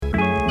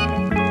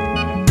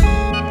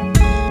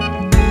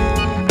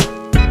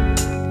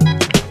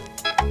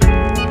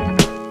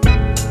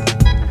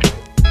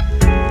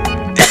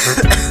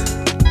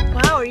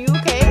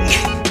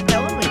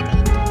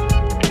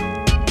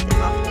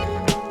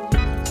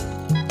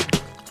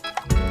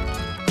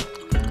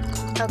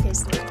Okay,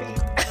 Slurpee.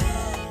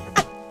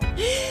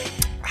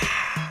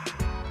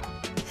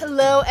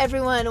 Hello,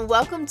 everyone.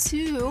 Welcome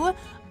to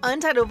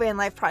Untitled Van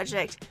Life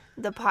Project,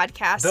 the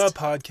podcast.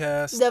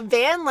 The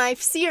Van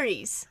Life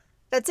series.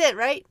 That's it,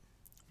 right?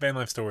 Van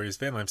Life Stories,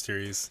 Van Life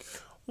Series.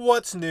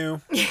 What's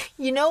new?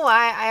 You know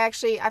why?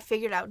 I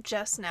figured out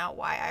just now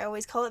why I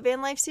always call it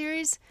Van Life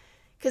Series.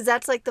 Because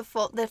that's like the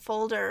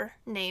folder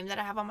name that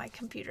I have on my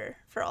computer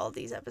for all of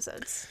these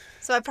episodes.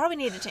 So I probably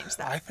need to change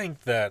that. I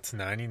think that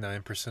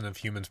 99% of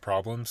humans'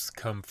 problems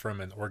come from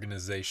an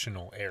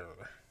organizational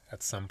error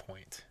at some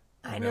point.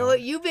 I know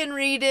what you've been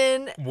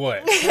reading.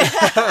 What?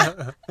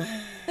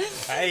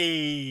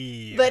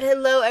 Hey. But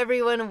hello,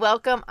 everyone.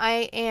 Welcome.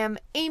 I am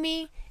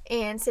Amy,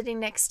 and sitting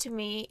next to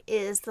me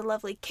is the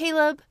lovely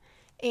Caleb.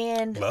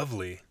 And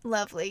Lovely.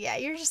 Yeah,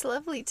 you're just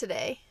lovely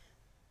today.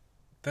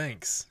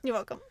 Thanks. You're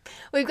welcome.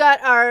 We've got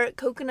our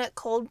coconut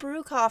cold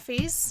brew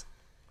coffees.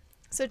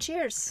 So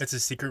cheers. It's a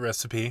secret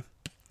recipe.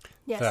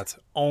 Yes. That's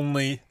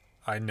only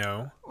I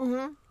know.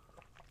 Mm-hmm.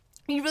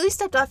 You really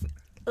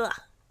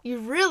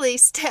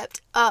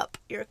stepped up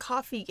your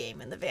coffee game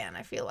in the van,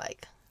 I feel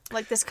like.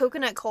 Like this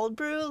coconut cold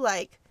brew,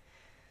 like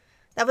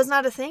that was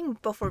not a thing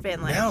before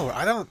van life. No,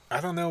 I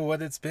don't know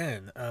what it's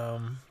been.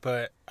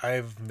 But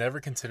I've never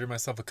considered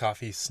myself a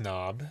coffee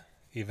snob,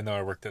 even though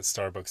I worked at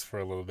Starbucks for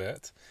a little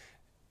bit.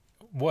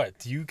 What?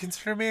 Do you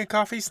consider me a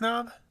coffee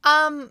snob?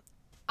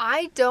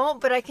 I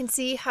don't, but I can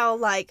see how,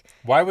 like...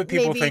 Why would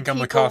people think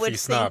I'm a coffee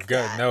snob?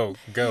 Go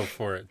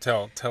for it.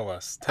 Tell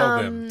us.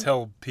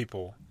 Tell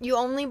people. You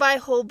only buy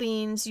whole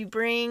beans. You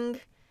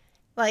bring,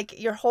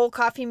 like, your whole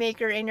coffee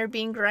maker and your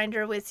bean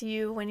grinder with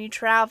you when you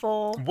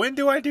travel. When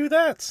do I do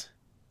that?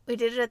 We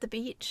did it at the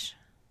beach.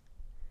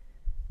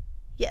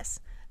 Yes.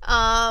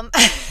 Got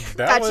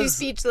you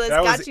speechless.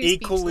 That was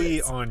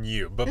equally on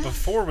you. But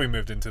before we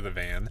moved into the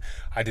van,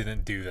 I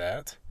didn't do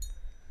that.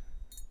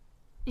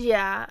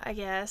 Yeah, I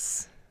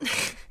guess.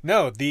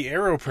 No, the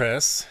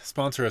AeroPress,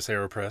 sponsor us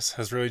AeroPress,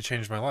 has really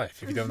changed my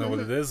life. If you don't know what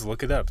it is,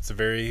 look it up. It's a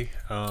very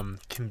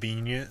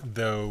convenient,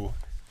 though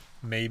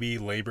maybe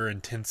labor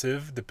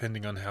intensive,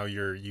 depending on how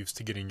you're used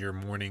to getting your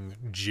morning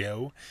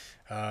joe.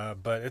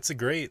 But it's a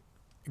great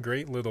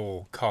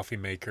little coffee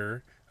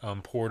maker,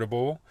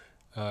 portable.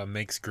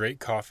 Makes great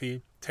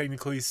coffee.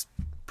 Technically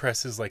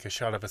presses like a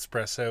shot of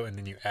espresso and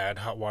then you add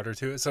hot water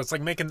to it. So it's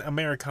like making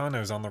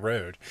Americanos on the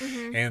road.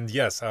 Mm-hmm. And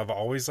yes, I've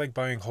always liked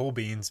buying whole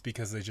beans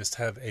because they just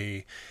have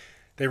they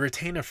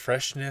retain a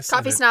freshness.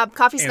 Coffee snob,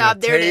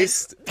 there it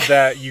is.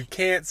 That you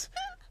can't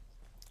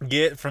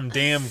get from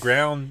damn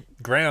grounds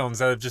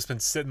that have just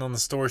been sitting on the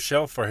store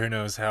shelf for who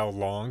knows how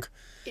long.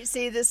 You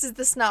see, this is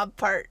the snob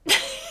part.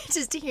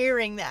 Just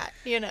hearing that,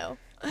 you know.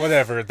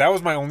 Whatever. That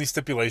was my only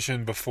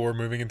stipulation before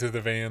moving into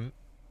the van.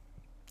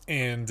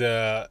 And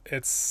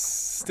it's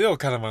still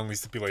kind of my only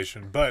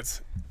stipulation.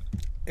 But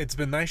it's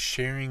been nice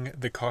sharing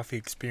the coffee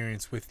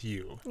experience with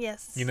you.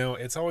 Yes. You know,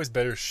 it's always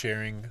better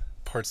sharing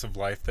parts of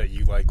life that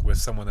you like with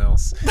someone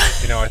else.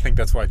 You know, I think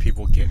that's why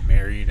people get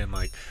married and,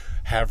 like,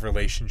 have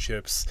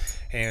relationships.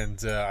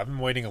 And I've been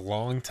waiting a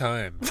long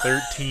time,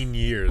 13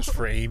 years,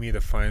 for Amy to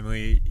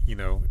finally, you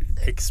know,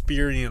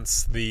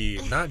 experience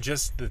not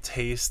just the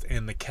taste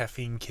and the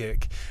caffeine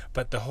kick,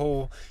 but the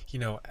whole, you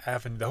know,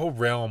 the whole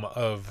realm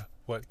of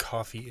what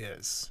coffee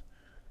is.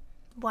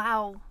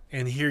 Wow.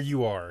 And here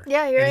you are.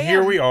 Yeah,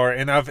 here we are,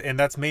 and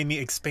that's made me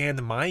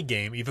expand my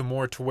game even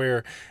more to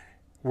where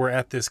we're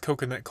at this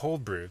coconut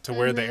cold brew, to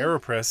where the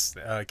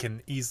AeroPress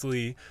can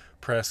easily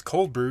press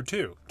cold brew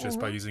too, just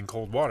by using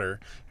cold water,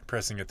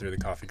 pressing it through the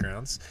coffee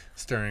grounds,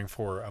 stirring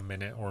for a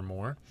minute or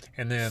more,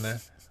 and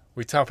then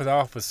we top it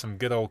off with some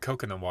good old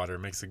coconut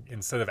water.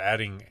 Instead of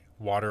adding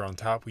water on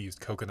top, we use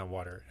coconut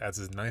water. Adds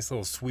a nice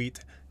little sweet,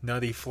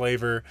 nutty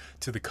flavor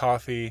to the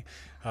coffee.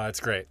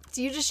 It's great.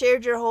 So you just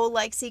shared your whole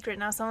secret.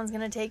 Now someone's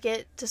gonna take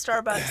it to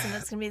Starbucks, and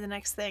that's gonna be the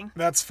next thing.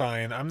 That's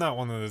fine. I'm not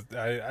one of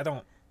the. I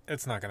don't.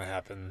 It's not gonna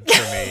happen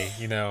for me.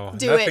 You know,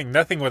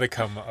 nothing would have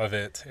come of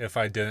it if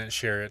I didn't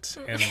share it,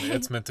 and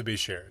it's meant to be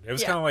shared. It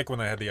was kind of like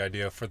when I had the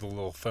idea for the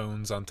little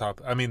phones on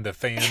top. I mean, the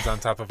fans on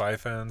top of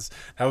iPhones.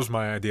 That was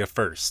my idea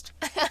first.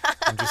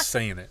 I'm just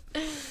saying it,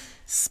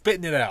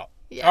 spitting it out.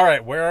 Yeah. All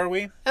right, where are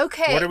we?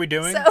 Okay. What are we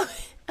doing? So,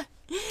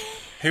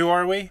 who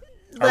are we?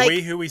 Are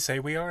we who we say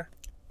we are?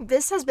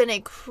 This has been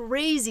a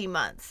crazy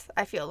month,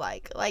 I feel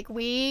like. Like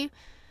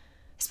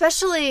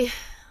especially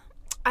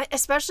I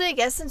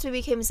guess since we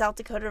became South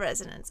Dakota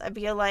residents, I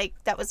feel like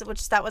that was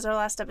our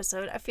last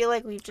episode. I feel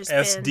like we've just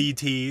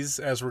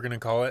SDTs, as we're going to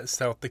call it,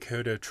 South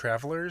Dakota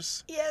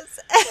Travelers. Yes.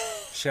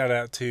 Shout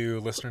out to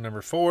listener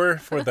number 4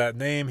 for that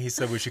name. He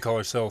said we should call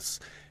ourselves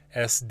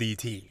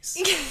SDTs.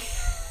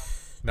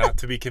 Not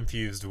to be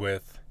confused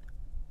with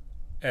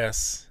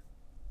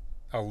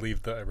I'll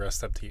leave the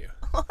rest up to you.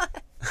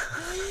 What?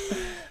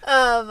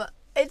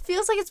 It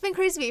feels like it's been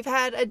crazy. We've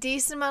had a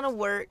decent amount of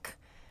work,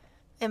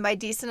 and by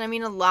decent I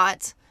mean a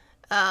lot,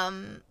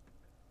 and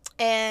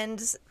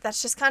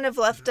that's just kind of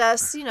left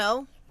us, you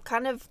know,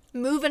 kind of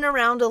moving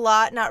around a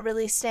lot, not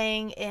really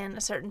staying in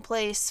a certain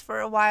place for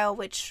a while,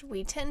 which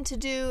we tend to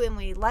do and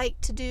we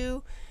like to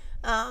do.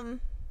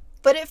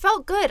 But it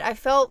felt good. I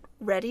felt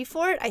ready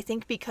for it. I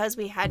think because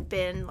we had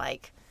been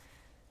like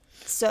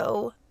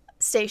so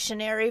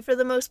stationary for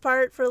the most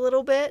part for a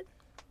little bit.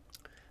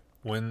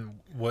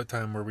 What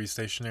time were we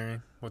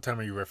stationary? What time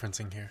are you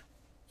referencing here?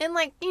 And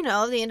like,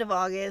 the end of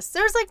August.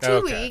 There's like 2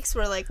 Okay. weeks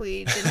where like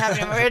we didn't have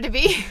anywhere to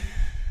be.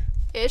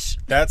 Ish.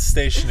 That's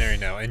stationary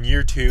now. In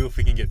year 2, if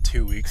we can get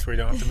 2 weeks where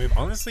you don't have to move.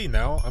 Honestly,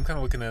 now I'm kind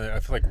of looking at it. I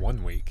feel like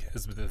 1 week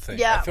is the thing.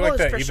 Yeah, I feel like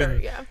that for even sure,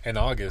 yeah. in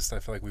August, I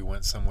feel like we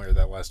went somewhere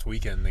that last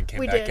weekend and came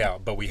We back did.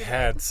 out. But we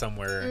had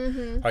somewhere,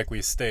 Mm-hmm. like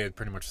we stayed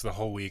pretty much the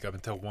whole week up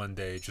until one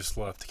day, just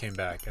left, came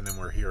back, and then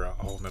we're here a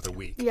whole another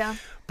week. Yeah.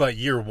 But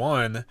year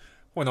 1,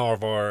 when all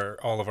of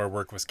our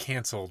work was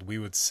canceled, we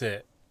would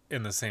sit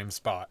in the same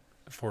spot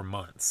for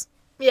months,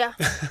 Yeah.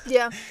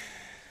 Yeah.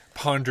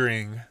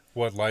 pondering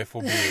what life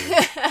will be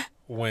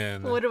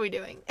when What are we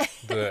doing?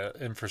 the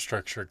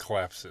infrastructure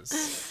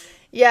collapses.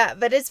 Yeah,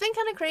 but it's been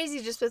kind of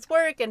crazy just with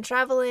work and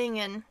traveling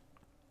and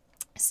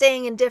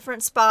staying in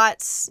different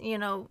spots,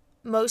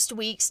 most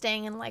weeks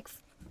staying in like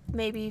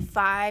maybe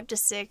 5 to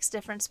 6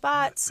 different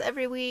spots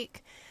every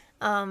week.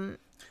 And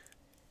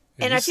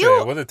And I you say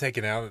feel- it would have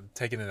taken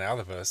it out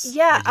of us.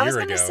 Yeah, a I was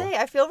year going to ago. say,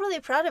 I feel really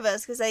proud of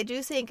us because I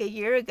do think a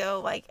year ago,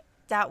 like,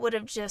 that would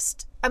have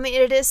just, I mean,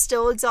 it is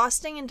still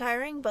exhausting and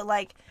tiring, but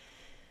like,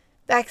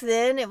 back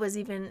then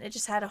it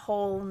just had a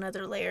whole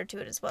nother layer to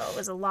it as well. It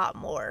was a lot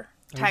more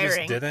We just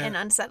tiring didn't- and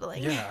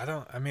unsettling.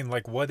 Yeah,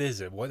 what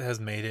is it? What has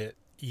made it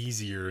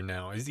easier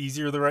now? Is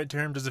easier the right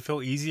term? Does it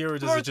feel easier, or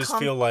does More it just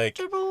feel like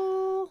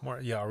Comfortable.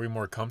 more? Yeah, are we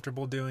more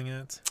comfortable doing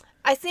it?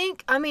 I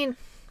think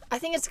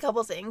it's a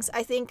couple things.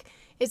 I think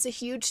it's a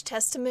huge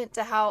testament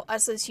to how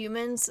us as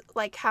humans,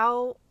 like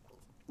how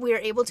we are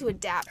able to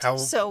adapt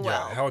so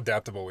well. Yeah, how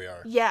adaptable we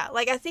are. Yeah,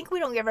 like I think we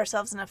don't give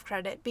ourselves enough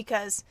credit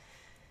because,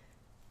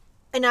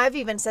 and I've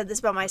even said this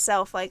about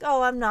myself, like,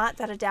 oh, I'm not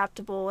that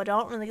adaptable. I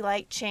don't really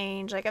like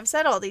change. Like I've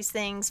said all these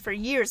things for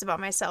years about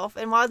myself.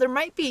 And while there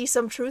might be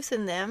some truth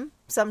in them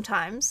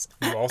sometimes,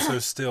 You also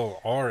still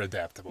are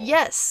adaptable.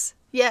 yes.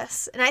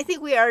 And I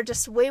think we are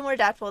just way more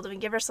adaptable than we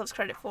give ourselves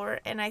credit for.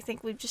 And I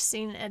think we've just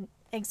seen an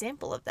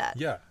example of that.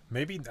 Yeah,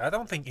 maybe I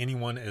don't think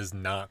anyone is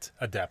not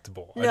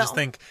adaptable. I No. just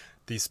think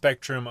the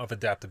spectrum of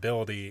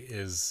adaptability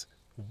is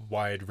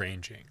wide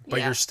ranging. But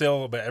Yeah.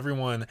 but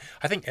everyone,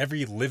 I think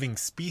every living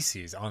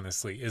species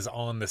honestly is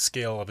on the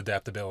scale of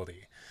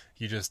adaptability.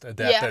 You just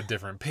adapt Yeah. at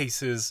different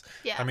paces.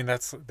 Yeah. I mean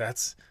that's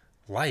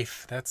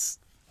life.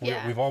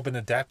 Yeah. We've all been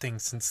adapting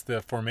since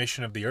the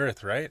formation of the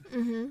earth, right?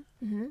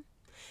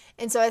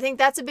 And so I think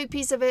that's a big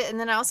piece of it. And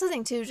then I also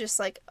think, too, just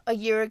like a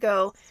year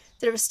ago,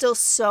 there was still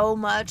so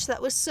much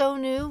that was so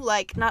new.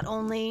 Like, not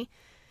only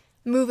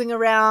moving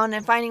around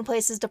and finding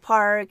places to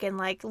park and,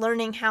 like,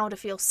 learning how to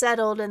feel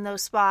settled in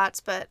those spots,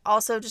 but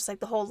also just, like,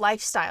 the whole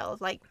lifestyle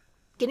of, like,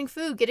 getting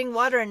food, getting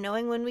water, and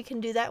knowing when we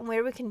can do that and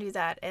where we can do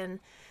that. And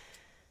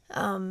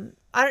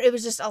it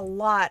was just a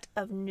lot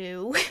of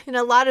new and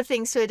a lot of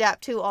things to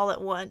adapt to all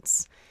at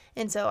once.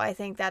 And so I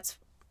think that's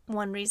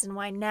one reason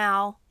why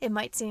now it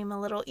might seem a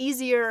little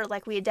easier, or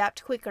like we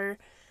adapt quicker,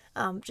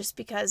 just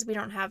because we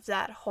don't have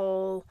that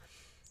whole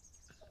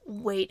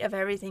weight of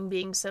everything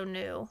being so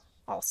new.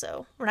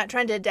 Also, we're not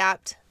trying to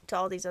adapt to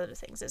all these other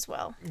things as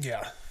well.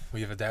 Yeah.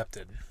 We've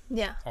adapted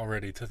Yeah,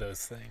 already to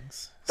those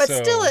things. but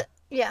So, still,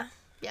 yeah,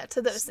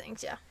 to those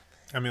things. Yeah,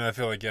 I mean, I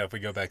feel like, if we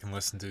go back and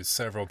listen to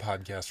several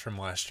podcasts from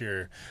last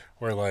year,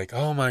 we're like,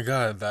 oh my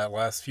God, that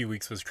last few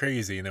weeks was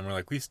crazy. And then we're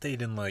like, we've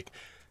stayed in like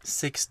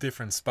 6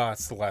 different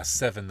spots the last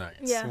 7 nights,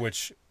 Yeah.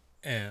 which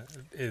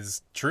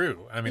is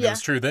true. I mean, it Yeah.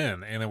 was true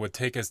then, and it would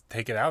take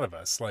it out of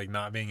us, like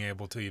not being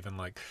able to even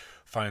like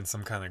find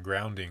some kind of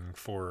grounding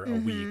for a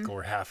week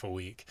or half a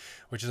week,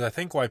 which is I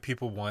think why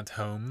people want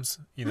homes.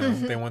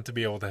 They want to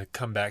be able to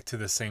come back to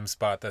the same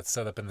spot that's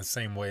set up in the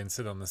same way and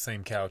sit on the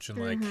same couch and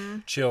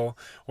like chill,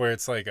 where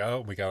it's like, oh,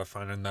 we gotta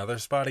find another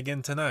spot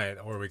again tonight,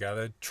 or we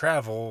gotta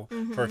travel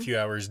for a few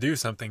hours, do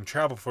something,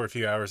 travel for a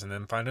few hours, and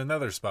then find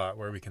another spot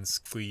where we can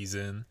squeeze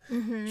in.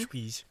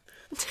 Squeeze.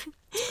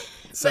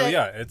 So But-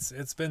 yeah,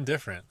 it's been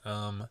different.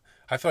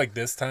 I feel like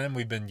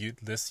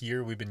this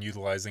year we've been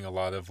utilizing a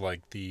lot of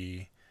like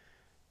the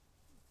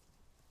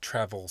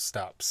travel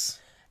stops.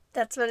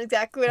 that's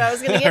exactly what I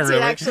was going to get to,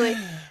 Really? actually.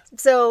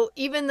 So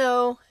even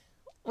though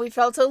we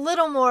felt a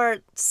little more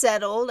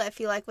settled, I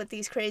feel like with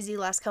these crazy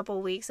last couple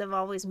of weeks of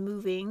always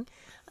moving,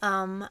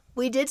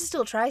 we did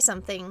still try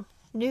something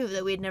new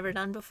that we had never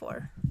done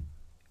before.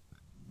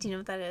 Do you know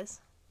what that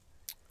is?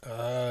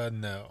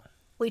 No.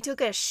 We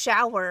took a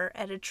shower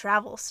at a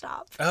travel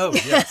stop. Oh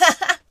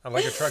yes, I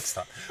like a truck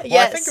stop. Well,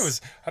 I think Yes.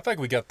 I feel like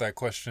we got that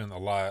question a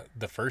lot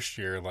the first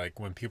year, like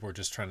when people were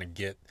just trying to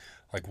get,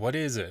 like, what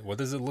is it? What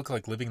does it look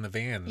like living in the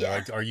van? They're Yeah.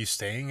 like, are you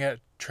staying at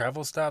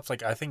travel stops?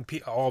 Like, I think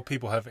all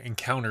people have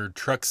encountered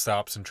truck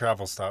stops and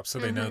travel stops, so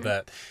they know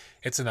that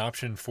it's an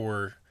option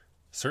for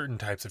certain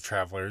types of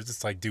travelers.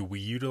 It's like, do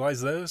we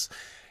utilize those?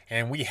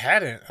 And we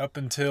hadn't up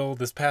until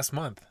this past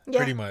month,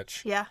 pretty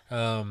much. Yeah.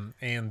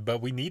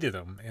 But we needed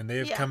them, and they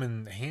have come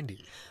in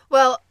handy.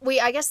 Well,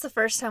 I guess the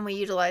first time we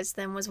utilized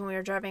them was when we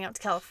were driving out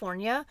to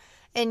California.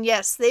 And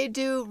yes, they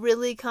do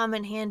really come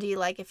in handy.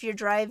 Like if you're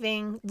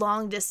driving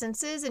long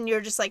distances and you're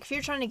just like, if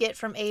you're trying to get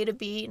from A to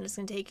B and it's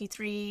going to take you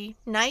 3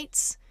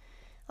 nights,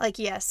 like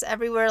yes,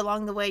 everywhere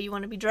along the way you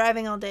want to be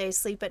driving all day,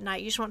 sleep at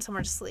night. You just want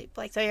somewhere to sleep.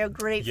 Like they are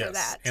great for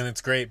that. And it's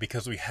great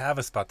because we have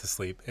a spot to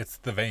sleep. It's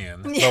the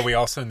van, but we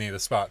also need a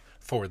spot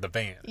for the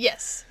van.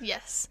 Yes.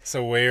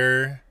 So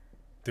where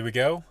do we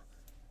go?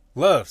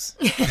 Loves.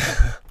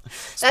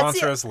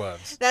 Sponsor us,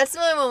 Loves. That's the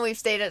only one we've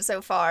stayed at so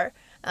far.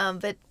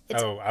 But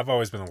I've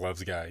always been a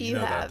Loves guy. You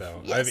know that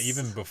though. Yes.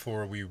 Even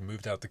before we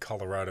moved out to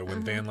Colorado,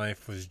 when van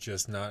life was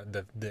just not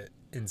the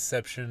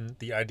inception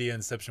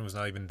was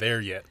not even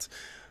there yet.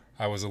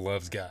 I was a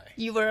Loves guy.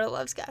 You were a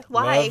Loves guy.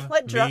 Why?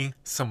 Me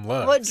some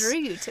Loves. What drew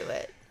you to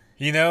it?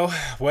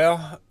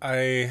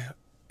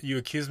 You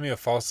accused me of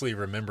falsely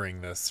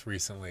remembering this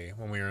recently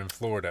when we were in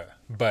Florida.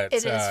 But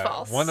it is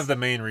false. One of the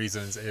main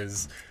reasons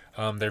is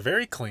they're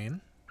very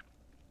clean,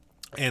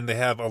 and they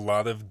have a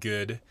lot of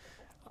good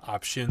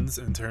options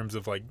in terms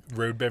of like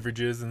road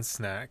beverages and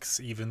snacks,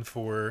 even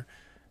for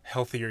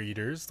healthier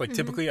eaters. Like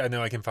typically, I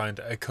know I can find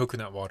a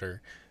coconut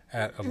water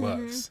at a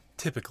Love's.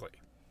 Typically,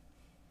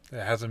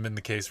 that hasn't been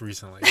the case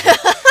recently.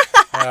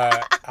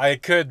 But, I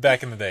could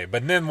back in the day,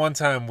 but then one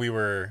time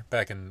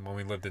when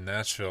we lived in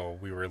Nashville,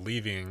 we were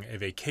leaving a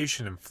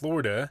vacation in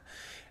Florida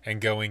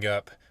and going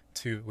up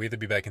we had to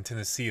be back in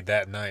Tennessee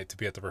that night to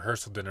be at the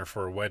rehearsal dinner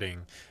for a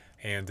wedding.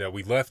 And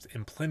we left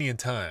in plenty of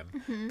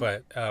time,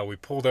 but we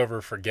pulled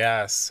over for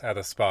gas at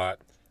a spot,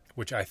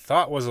 which I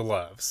thought was a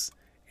Love's.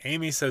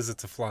 Amy says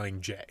it's a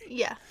Flying J.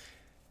 Yeah.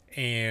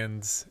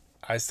 And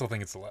I still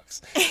think it's a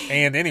Love's.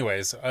 And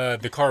anyways,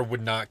 the car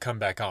would not come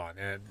back on.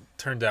 And it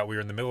turned out we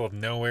were in the middle of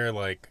nowhere,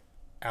 like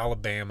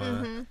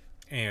Alabama.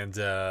 And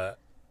I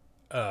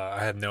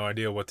had no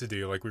idea what to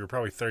do. Like we were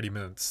probably 30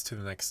 minutes to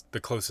the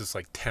closest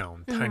like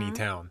town, tiny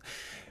town.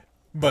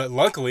 But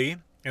luckily...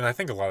 And I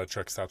think a lot of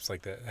truck stops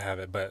like that have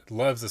it, but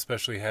Love's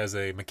especially has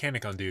a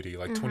mechanic on duty,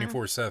 like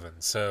 24/7.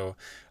 So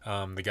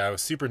the guy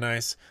was super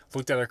nice,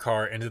 looked at our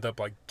car, ended up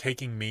like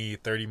taking me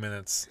 30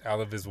 minutes out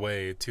of his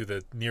way to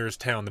the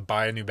nearest town to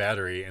buy a new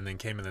battery, and then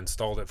came and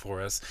installed it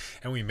for us.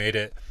 And we made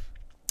it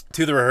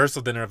to the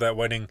rehearsal dinner of that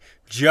wedding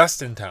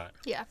just in time.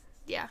 Yeah.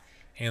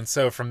 And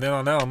so from then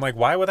on out, I'm like,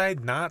 why would I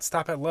not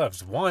stop at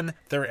Love's? One,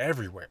 they're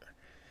everywhere.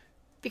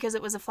 Because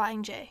it was a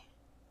Flying J.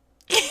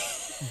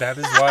 That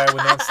is why I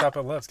would not stop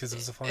at Love's, because it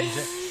was a Flying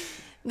J.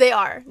 They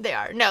are.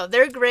 No,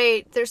 they're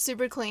great. They're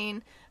super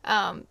clean.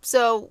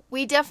 So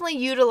we've been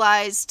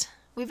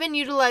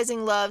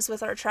utilizing Love's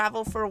with our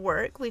travel for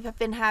work. We've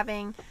been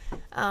having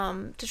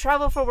to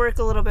travel for work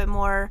a little bit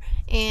more.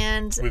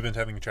 And we've been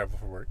having to travel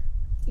for work.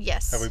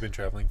 Yes. Have we been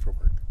traveling for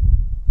work?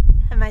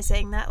 Am I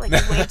saying that like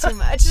way too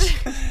much?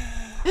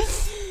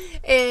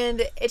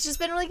 And it's just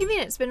been really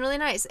convenient. It's been really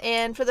nice.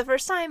 And for the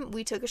first time,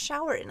 we took a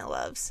shower in a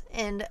Love's.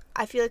 And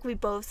I feel like we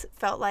both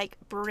felt like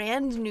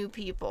brand new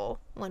people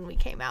when we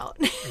came out.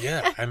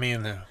 Yeah. I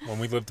mean, when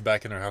we lived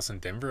back in our house in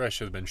Denver, I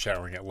should have been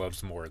showering at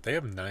Love's more. They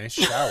have nice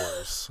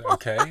showers,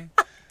 okay?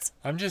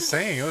 I'm just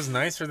saying, it was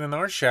nicer than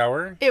our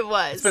shower. It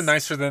was. It's been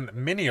nicer than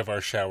many of our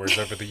showers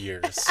over the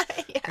years.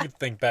 Yeah. I could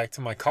think back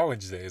to my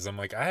college days. I'm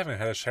like, I haven't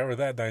had a shower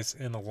that nice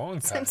in a long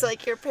time. Since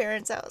like your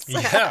parents' house.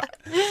 Yeah.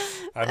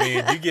 I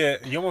mean,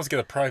 you almost get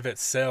a private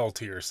cell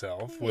to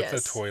yourself with a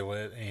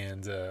toilet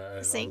and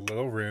a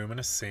little room and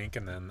a sink,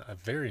 and then a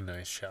very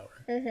nice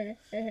shower.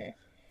 It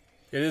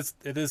is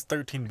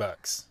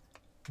 $13,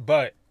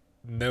 but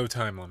no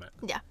time limit.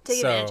 Yeah,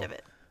 take advantage of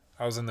it.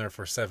 I was in there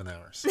for 7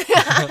 hours.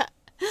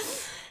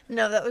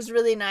 No, that was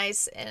really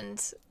nice,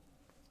 and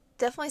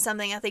definitely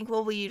something I think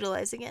we'll be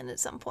utilize again at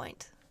some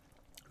point.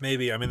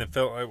 Maybe. I mean, it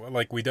felt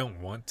like we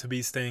don't want to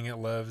be staying at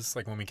Love's.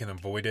 Like when we can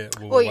avoid it,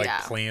 we'll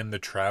plan the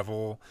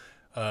travel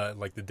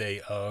like the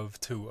day of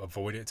to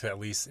avoid it, to at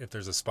least if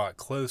there's a spot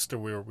close to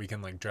where we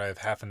can like drive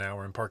half an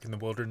hour and park in the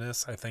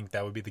wilderness. I think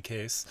that would be the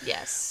case.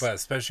 Yes. But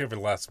especially over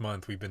the last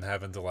month, we've been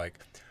having to like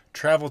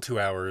travel 2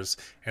 hours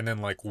and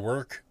then like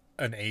work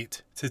an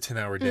 8 to 10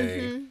 hour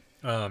day.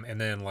 And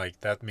then like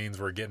that means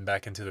we're getting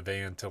back into the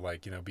van to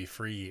like, be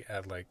free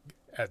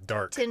at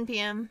dark. 10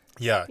 p.m.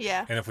 Yeah.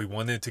 Yeah. And if we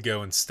wanted to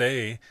go and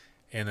stay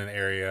in an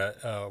area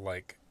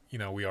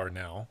we are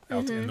now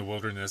out in the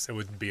wilderness, it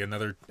would be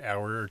another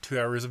hour or 2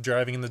 hours of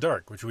driving in the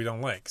dark, which we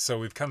don't like. So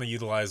we've kind of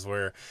utilized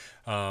where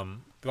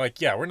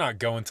we're not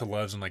going to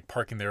Love's and like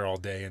parking there all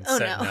day and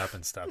setting up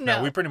and stuff.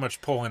 No, we pretty much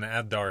pull in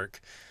at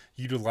dark,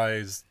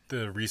 utilize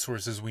the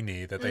resources we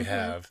need that they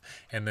have,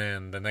 and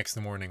then the next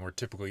morning we're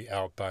typically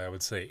out by, I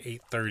would say,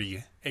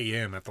 8:30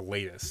 a.m. at the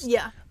latest.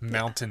 Yeah.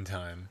 Mountain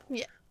time.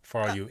 Yeah.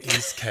 For all you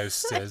East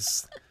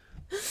Coasters.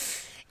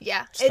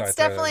 Yeah. It's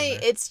definitely,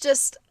 it's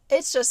just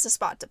a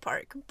spot to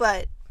park,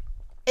 but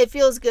it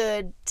feels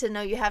good to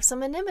know you have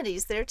some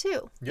amenities there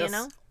too.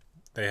 Yes.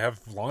 They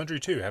have laundry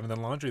too. Haven't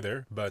done laundry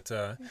there, but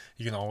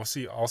you can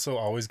also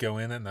always go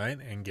in at night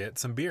and get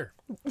some beer.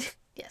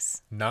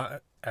 Yes.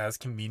 Not as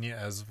convenient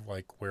as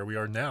like where we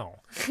are now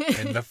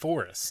in the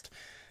forest.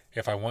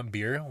 If I want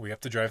beer, we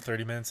have to drive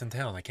 30 minutes in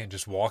town. I can't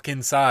just walk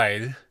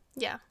inside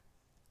Yeah.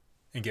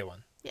 and get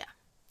one.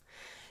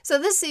 So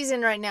this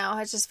season right now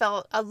has just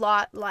felt a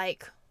lot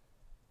like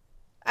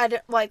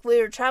like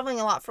we were traveling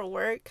a lot for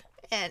work,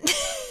 and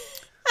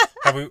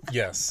Have we?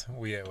 Yes,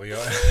 we are.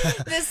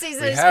 this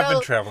season We has have been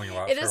felt, traveling a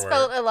lot it for has work.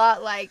 felt a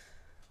lot like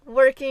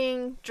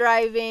working,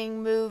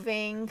 driving,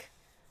 moving,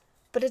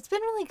 but it's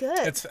been really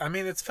good.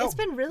 It's felt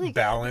been really good.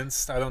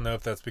 balanced. I don't know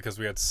if that's because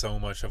we had so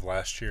much of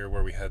last year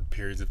where we had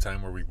periods of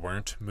time where we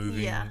weren't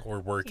moving Yeah.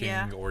 or working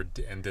Yeah.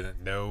 and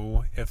didn't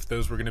know if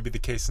those were going to be the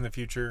case in the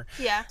future.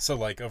 Yeah. So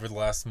like over the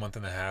last month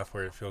and a half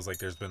where it feels like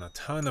there's been a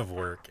ton of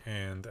work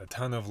and a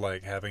ton of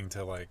like having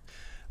to like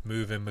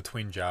move in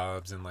between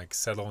jobs and like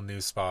settle in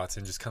new spots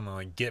and just kind of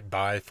like get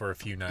by for a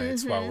few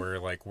nights while we're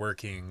like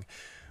working.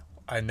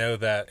 I know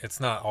that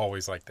it's not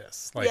always like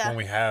this. Like Yeah. when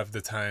we have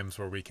the times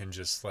where we can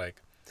just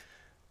like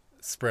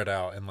spread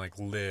out and like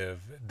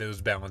live,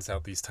 those balance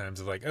out these times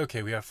of like,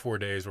 okay, we have 4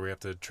 days where we have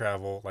to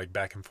travel like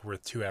back and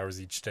forth 2 hours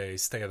each day,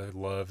 stay at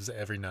Love's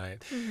every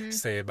night,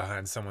 stay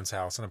behind someone's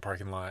house in a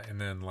parking lot, and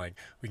then like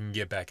we can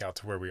get back out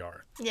to where we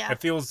are. Yeah.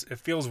 It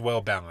feels well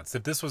balanced.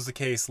 If this was the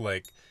case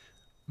like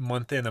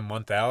month in and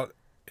month out,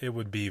 it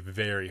would be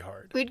very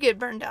hard. We'd get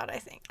burned out, I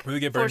think. We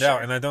would get For burned out,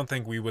 sure. and I don't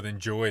think we would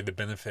enjoy the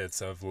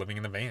benefits of living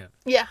in a van.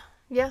 Yeah.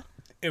 Yeah.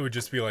 It would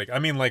just be like, I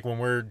mean, like when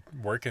we're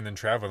working and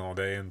traveling all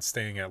day and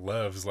staying at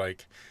Love's,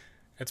 like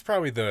it's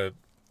probably the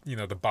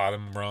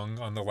bottom rung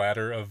on the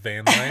ladder of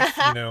van life,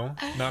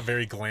 not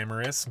very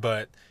glamorous,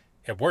 but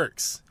it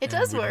works. It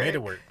and does we work. made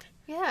it work.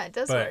 Yeah, it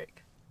does But-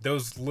 work.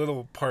 Those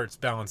little parts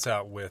balance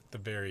out with the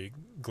very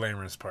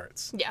glamorous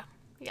parts, Yeah.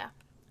 Yeah.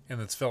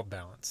 and it's felt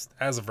balanced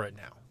as of right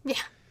now.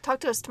 Yeah. Talk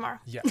to us tomorrow.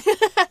 Yeah.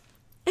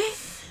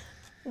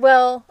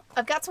 Well,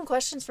 I've got some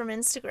questions from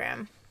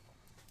Instagram.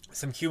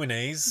 Some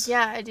Q&As.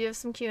 Yeah, I do have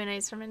some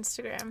Q&As from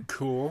Instagram,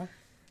 Cool.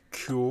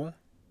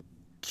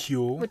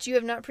 which you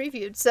have not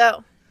previewed,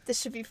 so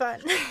this should be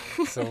fun.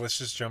 So let's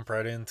just jump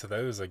right into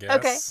those, I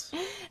guess.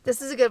 Okay.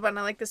 This is a good one.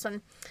 I like this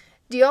one.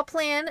 Do y'all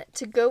plan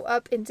to go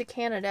up into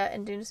Canada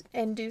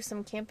and do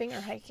some camping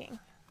or hiking?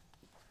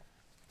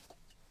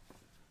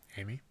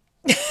 Amy?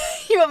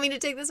 You want me to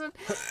take this one?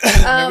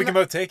 No, we can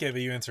both take it,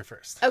 but you answer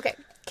first. Okay.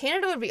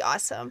 Canada would be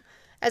awesome.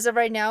 As of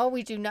right now,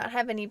 we do not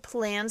have any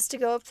plans to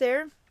go up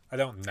there. I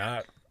don't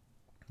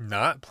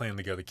not plan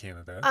to go to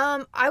Canada.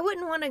 I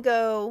wouldn't want to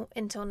go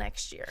until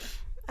next year.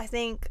 I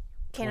think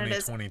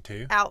Canada's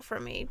 2022. out for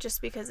me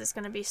just because it's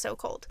going to be so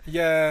cold.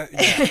 Yeah.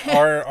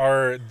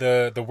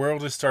 The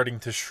world is starting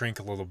to shrink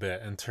a little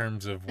bit in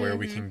terms of where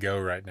we can go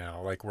right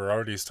now. Like we're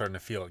already starting to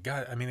feel it.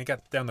 God, I mean, it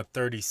got down to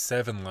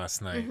 37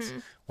 last night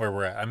where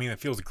we're at. I mean, it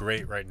feels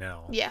great right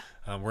now. Yeah.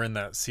 We're in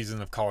that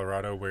season of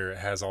Colorado where it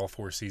has all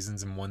 4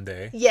 seasons in one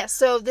day. Yeah,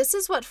 so this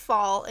is what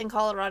fall in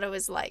Colorado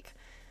is like.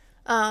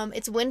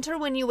 It's winter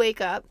when you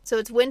wake up. So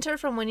it's winter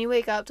from when you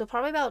wake up to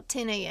probably about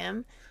 10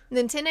 a.m. And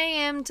then 10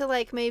 a.m. to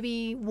like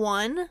maybe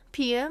 1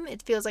 p.m.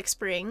 it feels like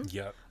spring.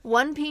 Yep.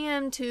 1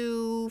 p.m.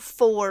 to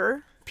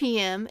 4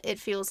 p.m. it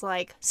feels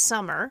like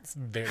summer.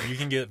 You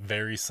can get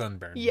very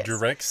sunburned. Yes.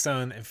 Direct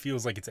sun, it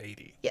feels like it's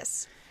 80.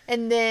 Yes.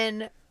 And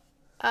then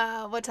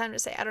what time to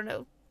say? I don't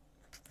know.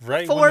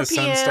 Right 4 when the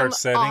sun p.m. starts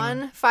setting.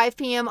 on, 5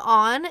 p.m.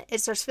 on, it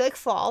starts to feel like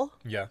fall.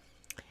 Yeah.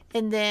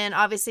 And then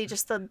obviously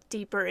just the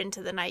deeper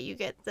into the night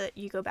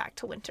you go back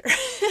to winter.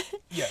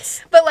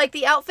 Yes. But like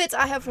the outfits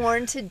I have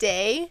worn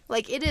today,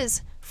 like it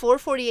is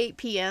 4:48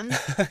 p.m.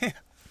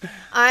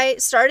 I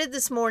started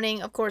this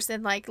morning, of course,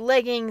 in like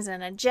leggings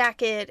and a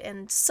jacket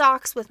and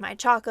socks with my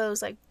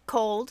chacos, like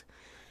cold.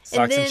 Socks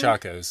and then-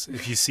 chacos.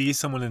 If you see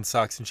someone in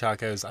socks and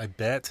chacos, I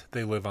bet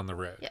they live on the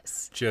road.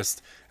 Yes.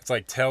 It's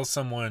like tell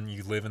someone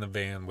you live in a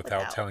van without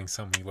Without. telling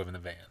someone you live in a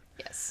van.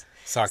 Yes.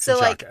 Socks So,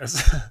 and like,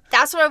 chacos.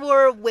 That's what I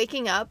wore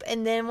waking up.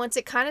 And then once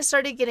it kind of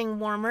started getting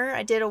warmer,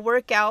 I did a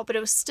workout, but it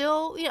was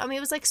still, it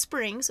was like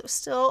spring, so it was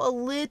still a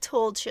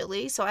little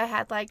chilly. So I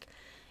had like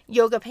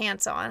yoga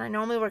pants on. I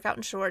normally work out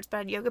in shorts, but I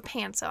had yoga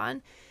pants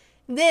on.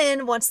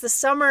 Then once the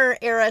summer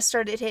era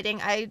started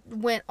hitting, I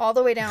went all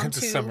the way down the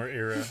to summer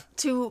era.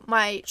 to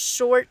my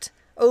short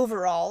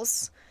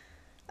overalls.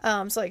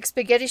 So like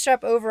spaghetti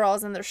strap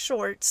overalls and they're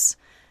shorts.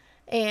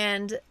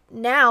 And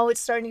now it's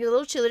starting to get a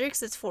little chillier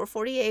because it's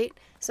 4:48.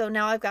 So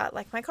now I've got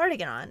like my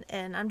cardigan on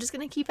and I'm just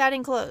going to keep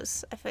adding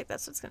clothes. I feel like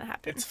that's what's going to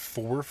happen. It's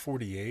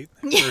 4:48,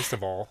 Yeah. first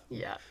of all.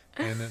 Yeah.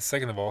 And then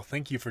second of all,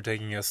 thank you for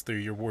taking us through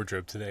your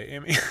wardrobe today,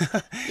 Amy.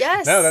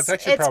 Yes. No, that's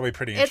actually it's- probably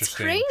pretty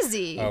interesting. It's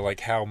crazy.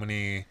 Like how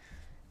many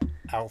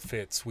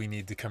outfits we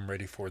need to come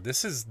ready for.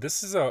 This is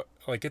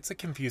it's a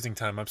confusing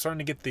time. I'm starting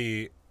to get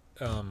the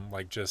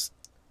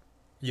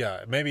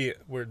maybe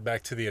we're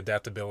back to the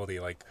adaptability.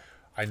 Like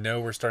I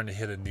know we're starting to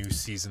hit a new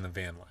season of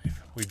van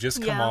life. We've just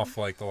come Yeah. off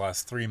like the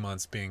last 3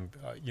 months being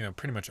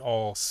pretty much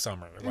all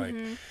summer. Like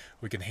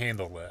we can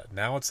handle that.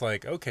 Now it's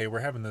like, okay, we're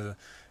having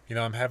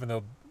I'm having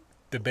to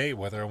debate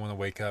whether I want to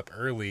wake up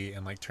early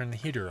and like turn the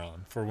heater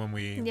on for when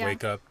we Yeah.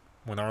 wake up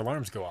when our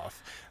alarms go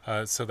off,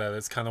 so that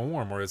it's kind of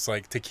warm, or it's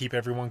like to keep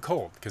everyone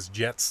cold because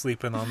Jet's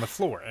sleeping on the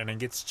floor and it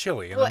gets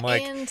chilly. And Well, I'm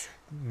like, and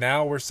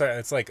now we're starting.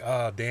 It's like,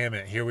 oh damn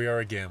it, here we are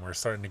again. We're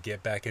starting to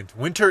get back into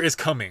winter is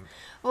coming.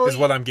 well, Is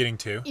what I'm getting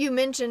to. you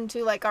mentioned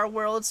too, like our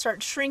world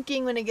starts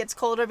shrinking when it gets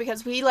colder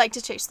because we like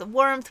to chase the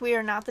warmth. We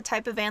are not the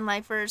type of van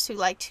lifers who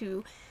like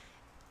to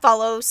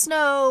follow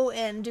snow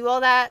and do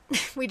all that.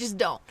 We just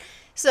don't.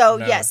 So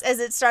No. yes, as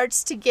it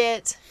starts to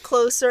get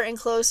closer and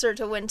closer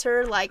to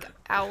winter, like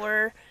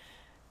our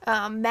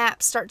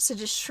map starts to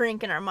just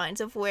shrink in our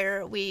minds of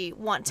where we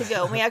want to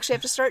go. And we actually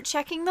have to start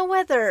checking the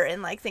weather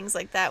and like things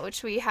like that,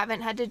 which we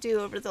haven't had to do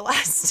over the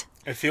last.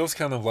 It feels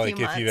kind of like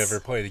few if you've months. ever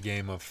played a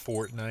game of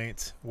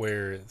Fortnite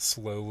where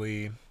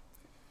slowly,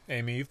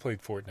 Amy, you've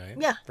played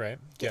Fortnite, Yeah. right?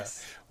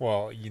 Yes. Yeah.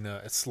 Well,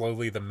 it's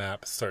slowly the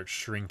map starts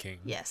shrinking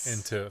Yes.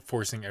 into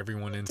forcing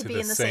everyone into be the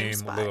in the same same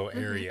spot. little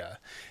Mhm. area.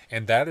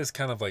 And that is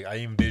kind of like, I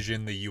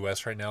envision the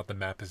US right now, the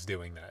map is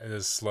doing that. It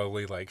is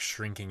slowly like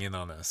shrinking in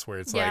on us where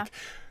it's Yeah. like,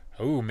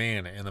 oh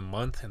man, in a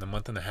month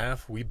and a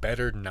half, we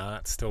better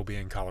not still be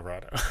in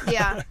Colorado.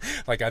 Yeah.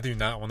 Like, I do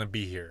not want to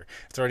be here.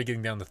 It's already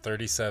getting down to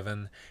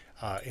 37.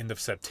 End of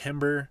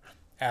September.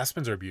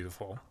 Aspens are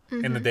beautiful,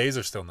 and the days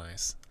are still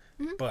nice.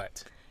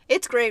 But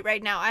It's great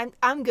right now.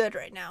 I'm good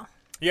right now.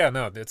 yeah,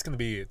 no, it's gonna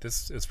be.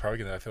 This is probably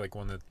gonna. I feel like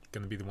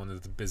gonna be one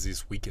of the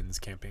busiest weekends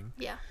camping.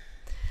 Yeah.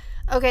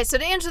 Okay, so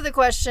to answer the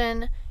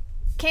question,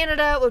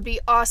 Canada would be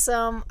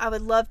awesome. I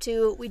would love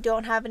to. We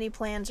don't have any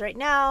plans right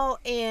now,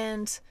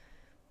 and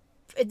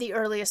the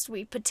earliest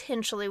we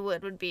potentially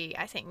would be,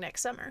 I think,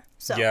 next summer.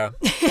 So Yeah,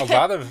 a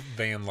lot of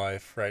van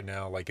life right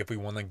now. Like if we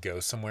want to go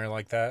somewhere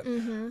like that,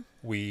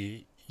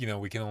 we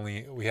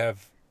we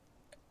have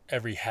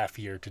every half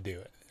year to do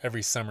it.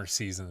 Every summer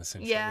season,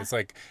 essentially. Yeah. It's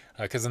like,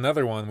 because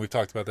another one, we've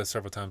talked about this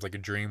several times, like a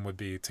dream would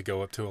be to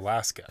go up to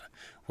Alaska,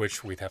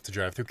 which we'd have to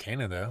drive through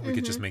Canada. We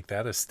could just make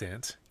that a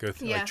stint,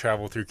 Yeah. like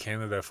travel through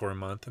Canada for a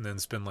month and then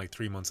spend like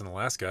 3 months in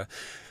Alaska.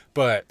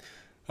 But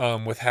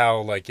with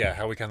how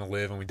we kind of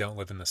live and we don't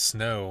live in the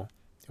snow,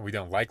 and we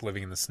don't like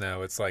living in the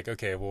snow, it's like,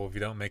 okay, well, if you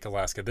don't make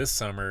Alaska this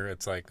summer,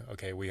 it's like,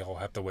 okay, we all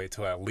have to wait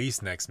till at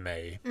least next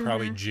May,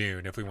 probably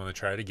June if we want to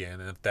try it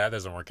again. And if that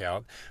doesn't work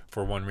out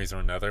for one reason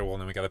or another, well,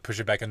 then we got to push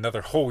it back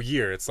another whole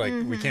year. It's like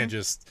we can't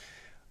just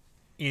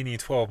any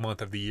 12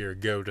 month of the year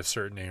go to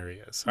certain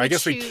areas. I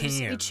guess we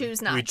can. We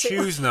choose not We to.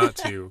 choose not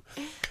to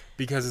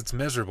because it's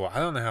miserable. I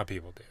don't know how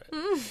people do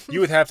it. You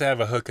would have to have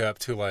a hookup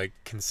to like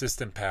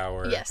consistent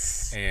power.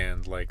 Yes.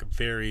 And like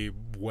very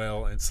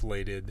well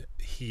insulated,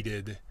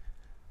 heated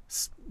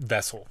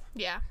vessel.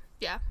 Yeah.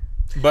 Yeah.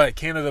 But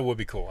Canada would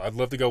be cool. I'd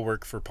love to go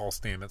work for Paul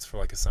Stamets for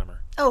like a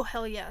summer. Oh,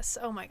 hell yes.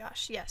 Oh my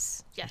gosh.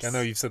 Yes. Yes. I know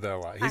you've said that a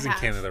lot. He's I in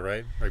have. Canada,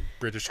 right? Like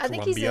British I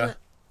think Columbia.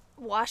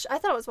 he's in I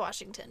thought it was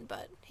Washington,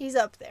 but he's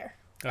up there.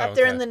 Oh, Up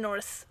there in okay. the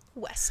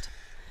northwest.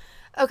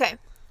 Okay.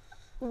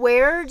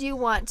 Where do you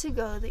want to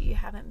go that you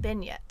haven't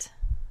been yet?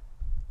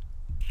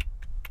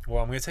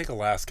 Well, I'm going to take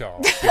Alaska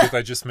off because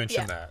I just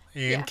mentioned Yeah. that.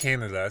 And Yeah.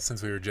 Canada,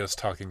 since we were just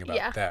talking about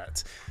Yeah.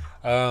 that.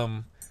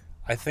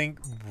 I think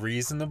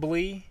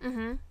reasonably,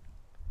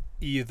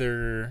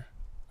 either...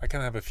 I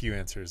kind of have a few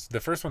answers. The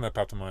first one that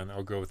popped in mind,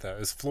 I'll go with that,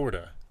 is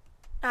Florida.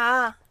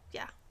 Ah,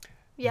 yeah.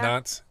 Yeah.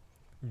 Not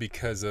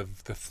because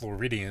of the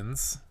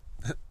Floridians.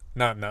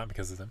 Not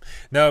because of them.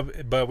 No,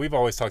 but we've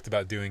always talked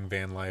about doing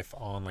van life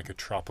on like a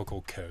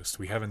tropical coast.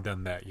 We haven't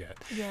done that yet.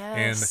 And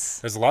Yes.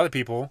 there's a lot of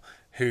people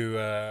who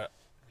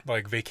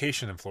like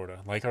vacation in Florida,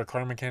 like our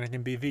car mechanic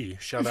in BV.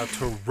 Shout out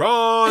to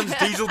Ron's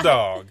Diesel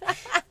Dog.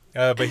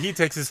 But he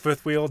takes his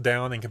fifth wheel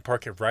down and can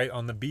park it right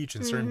on the beach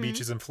in certain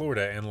beaches in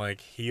Florida. And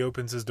like he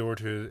opens his door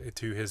to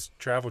his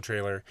travel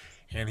trailer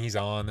and he's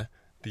on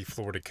the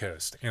Florida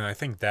coast. And I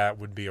think that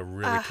would be a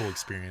really cool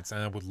experience. And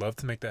I would love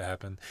to make that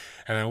happen.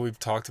 And I know we've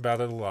talked about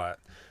it a lot,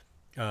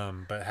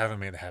 but haven't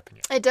made it happen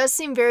yet. It does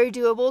seem very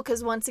doable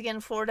because once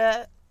again,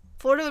 Florida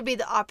would be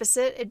the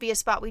opposite. It'd be a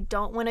spot we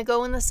don't want to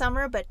go in the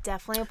summer, but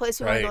definitely a place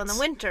we want to go in the Right.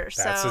 winter.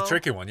 That's so the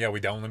tricky one. Yeah, we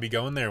don't want to be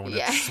going there when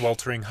Yeah. it's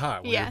sweltering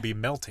hot. We Yeah. would be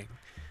melting.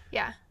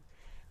 yeah.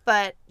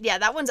 But yeah,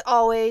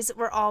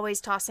 we're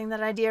always tossing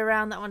that idea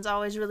around. That one's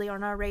always really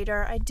on our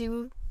radar. I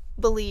do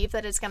believe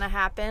that it's going to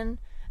happen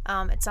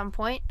at some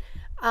point.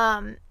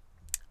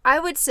 I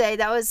would say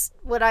that was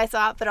what I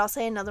thought, but I'll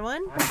say another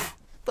one.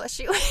 Bless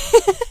you.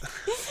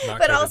 Not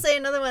But I'll COVID. say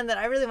another one that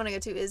I really want to go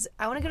to is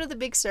I want to go to the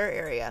Big Sur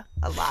area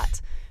a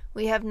lot.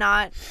 We have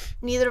not,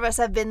 neither of us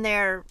have been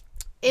there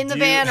in the Do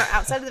you- van or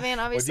outside of the van,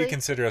 Would obviously. you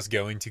consider us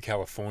going to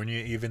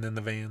California even in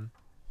the van?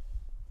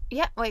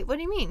 Yeah, wait, what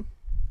do you mean?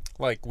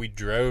 Like we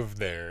drove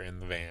there in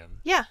the van,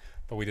 Yeah,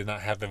 but we did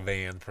not have the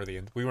van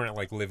we weren't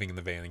like living in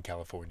the van in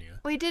California.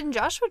 we did in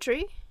Joshua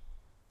Tree.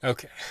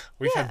 Okay.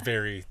 We've Yeah. had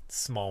very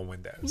small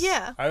windows.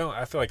 Yeah.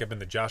 I feel like I've been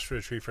to Joshua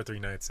Tree for 3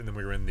 nights and then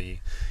we were in the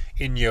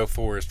Inyo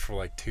Forest for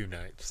like 2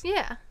 nights.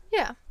 Yeah.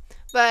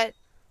 But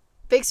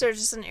Big Sur is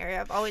just an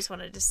area I've always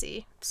wanted to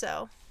see.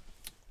 So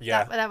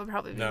Yeah. That would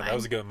probably be No, mine. that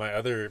was good. My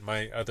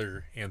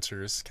other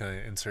answers, can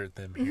I insert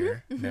them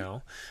here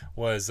now,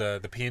 was the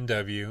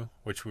PNW,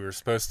 which we were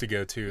supposed to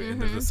go to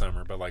end of the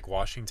summer, but like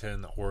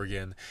Washington,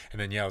 Oregon,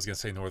 and then I was gonna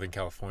say Northern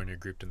California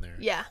grouped in there.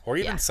 Yeah. Or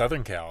even yeah.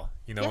 Southern Cal.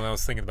 You know, when I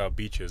was thinking about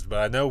beaches, but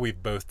I know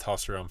we've both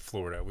tossed around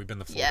Florida. We've been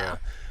to Florida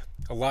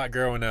a lot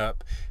growing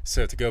up,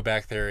 so to go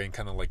back there and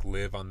kind of like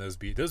live on those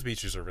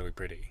beaches are really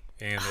pretty.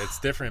 And it's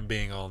different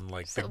being on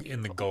like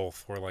in the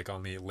Gulf or like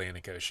on the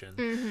Atlantic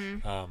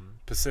Ocean.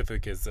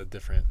 Pacific is a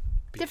different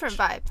beach. Different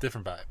vibe.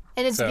 Different vibe.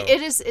 And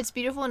it's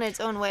beautiful in its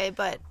own way,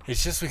 but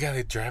it's just we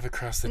gotta drive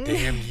across the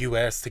damn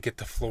U.S. to get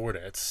to Florida.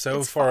 It's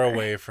so far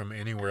away from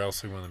anywhere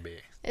else we want to be.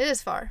 It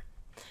is far.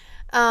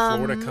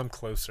 Florida, come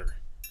closer.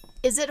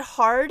 Is it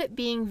hard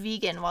being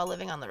vegan while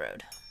living on the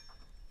road?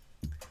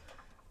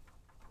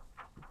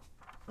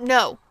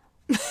 No.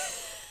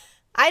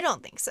 I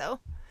don't think so.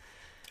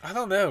 I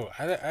don't know.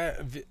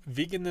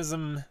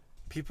 Veganism,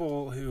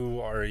 people who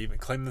are even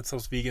claim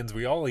themselves vegans,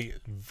 we all eat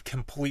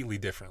completely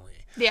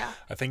differently. Yeah.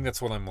 I think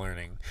that's what I'm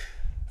learning.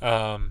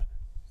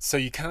 So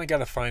you kind of got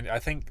to find, I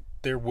think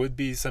there would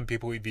be some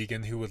people who eat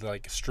vegan who would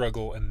like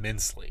struggle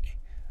immensely.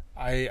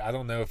 I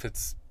don't know if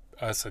it's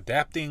us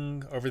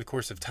adapting over the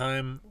course of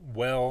time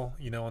well,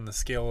 you know, on the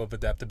scale of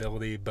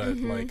adaptability, but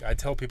like I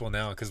tell people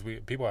now, because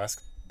people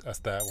ask us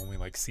that when we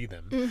like see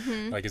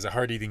them, like, is it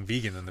hard eating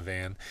vegan in the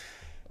van?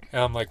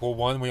 And I'm like, well,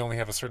 one, we only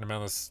have a certain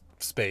amount of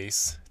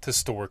space to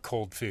store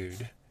cold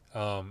food.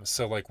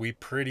 So like we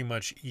pretty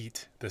much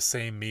eat the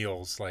same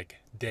meals like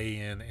day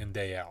in and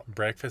day out.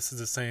 Breakfast is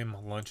the same,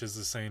 lunch is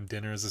the same,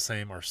 dinner is the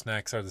same, our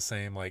snacks are the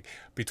same, like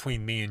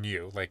between me and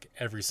you, like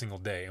every single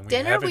day. And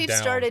we've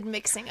started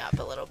mixing up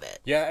a little bit.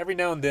 Yeah, every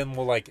now and then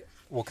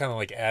we'll kind of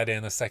like add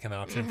in a second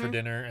option for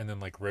dinner and then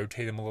like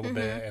rotate them a little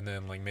bit, and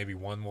then like maybe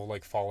one will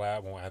like fall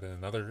out, we'll add in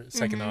another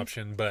second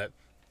option, but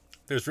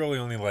there's really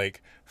only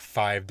like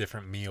 5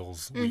 different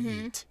meals we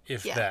eat,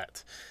 if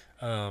that.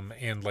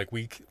 And like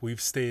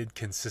we've stayed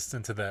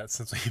consistent to that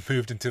since we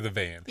moved into the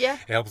van. Yeah.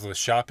 It helps with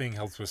shopping,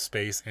 helps with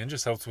space, and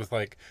just helps with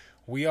like,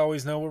 we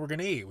always know what we're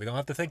gonna eat. We don't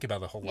have to think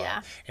about it a whole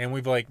lot. And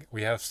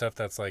we have stuff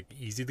that's like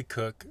easy to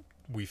cook.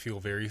 We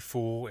feel very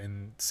full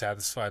and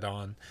satisfied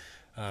on.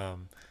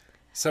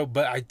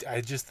 But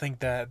I just think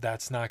that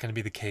that's not going to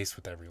be the case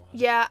with everyone.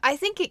 Yeah, I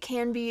think it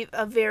can be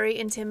a very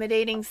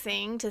intimidating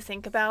thing to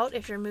think about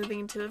if you're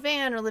moving into a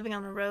van or living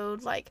on the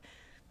road. Like,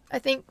 I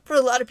think for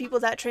a lot of people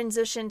that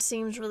transition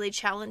seems really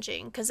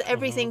challenging because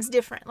everything's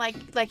different.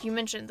 Like you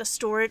mentioned, the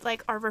storage,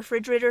 like our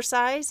refrigerator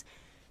size,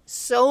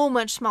 so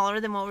much smaller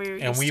than what we were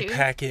used to. And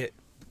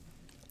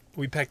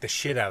we pack the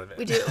shit out of it.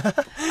 We do.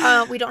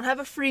 We don't have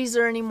a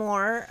freezer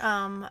anymore.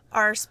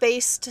 Our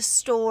space to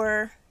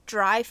store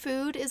dry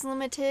food is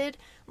limited.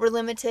 We're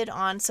limited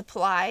on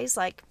supplies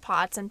like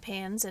pots and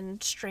pans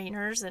and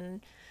strainers and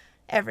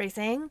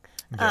everything.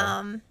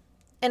 Yeah.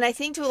 And I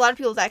think to a lot of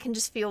people that can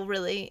just feel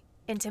really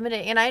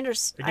intimidating. And I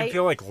understand. It can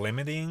feel like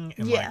limiting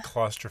and like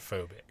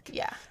claustrophobic.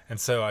 Yeah. And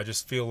so I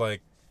just feel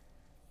like,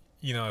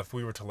 you know, if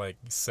we were to like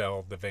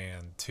sell the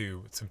van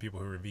to some people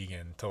who are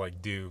vegan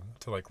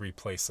to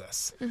replace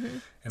us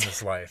in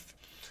this life,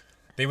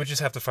 they would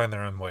just have to find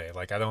their own way.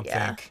 Like, I don't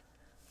think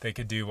they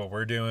could do what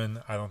we're doing.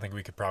 I don't think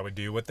we could probably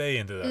do what they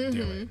ended up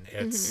doing.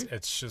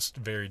 It's just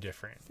very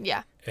different.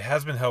 Yeah. It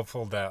has been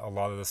helpful that a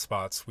lot of the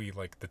spots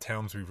the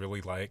towns we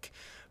really like,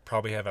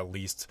 probably have at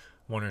least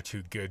 1 or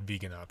 2 good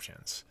vegan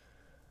options.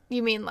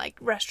 You mean like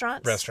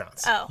restaurants?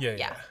 Restaurants. Oh,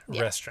 yeah.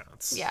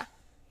 Restaurants. Yeah.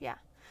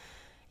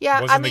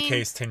 Yeah. Wasn't the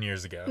case 10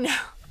 years ago. No.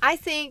 I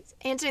think,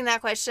 answering that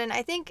question,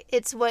 I think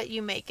it's what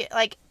you make it.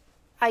 Like,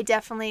 I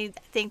definitely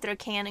think there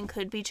can and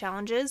could be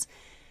challenges.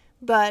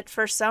 But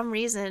for some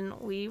reason,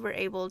 we were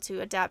able to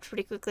adapt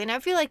pretty quickly. And I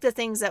feel like the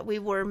things that we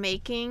were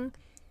making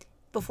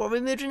before we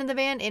moved into the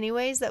van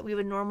anyways, that we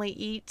would normally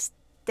eat,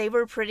 they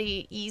were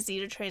pretty easy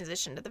to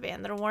transition to the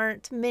van. There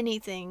weren't many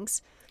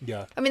things.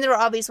 Yeah. I mean, there were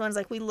obvious ones,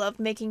 like we loved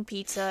making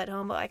pizza at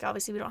home, but like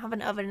obviously we don't have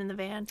an oven in the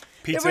van.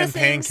 Pizza and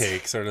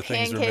pancakes are the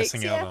things we're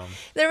missing out on.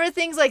 There were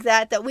things like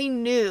that we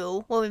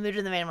knew when we moved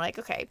in the van. We're like,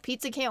 okay,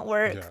 pizza can't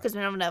work because we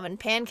don't have an oven.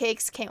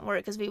 Pancakes can't work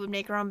because we would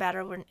make our own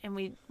batter and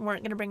we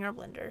weren't going to bring our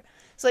blender.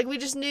 So like we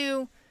just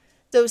knew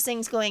those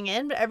things going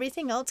in, but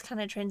everything else kind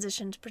of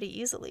transitioned pretty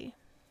easily.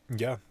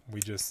 Yeah, you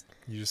just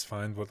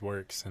find what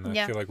works, and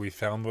I feel like we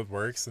found what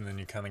works, and then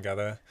you kind of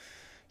gotta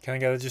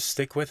just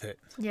stick with it.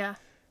 Yeah.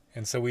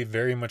 And so we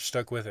very much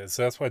stuck with it.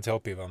 So that's why I tell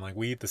people, I'm like,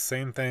 we eat the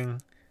same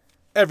thing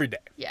every day.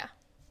 Yeah.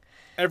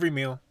 Every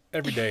meal,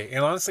 every day,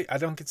 and honestly, I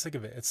don't get sick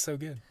of it. It's so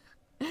good.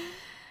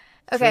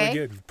 It's really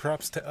good.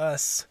 Props to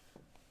us.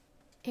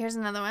 Here's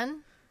another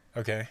one.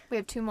 Okay. We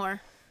have 2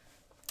 more.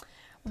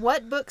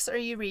 What books are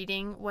you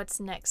reading? What's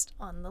next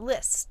on the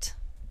list?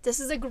 This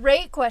is a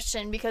great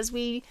question because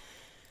we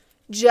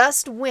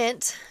just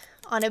went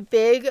on a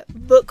big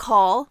book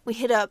haul. We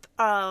hit up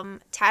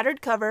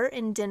Tattered Cover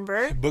in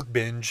Denver. Book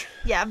binge.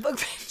 Yeah, book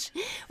binge.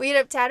 We hit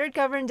up Tattered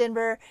Cover in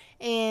Denver,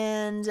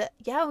 and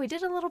we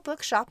did a little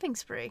book shopping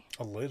spree.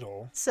 A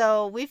little.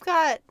 So we've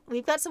got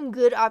some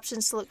good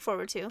options to look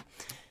forward to.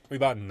 We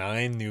bought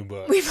 9 new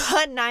books. We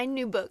bought 9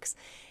 new books.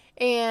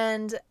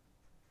 And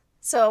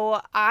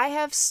so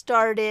I've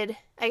started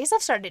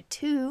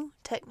 2,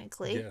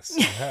 technically. Yes,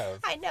 you have.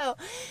 I know.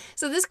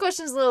 So this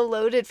question's a little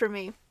loaded for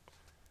me.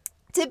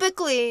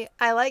 Typically,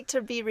 I like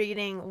to be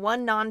reading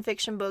 1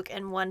 nonfiction book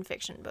and 1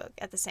 fiction book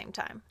at the same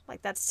time.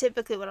 Like, that's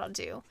typically what I'll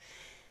do.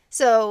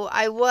 So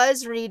I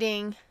was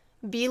reading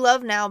Be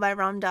Loved Now by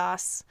Ram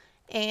Dass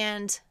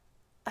and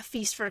A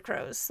Feast for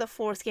Crows, the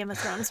 4th Game of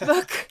Thrones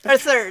book. Or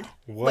 3rd.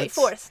 Wait,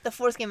 4th. The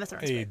 4th Game of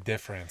Thrones a book.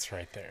 difference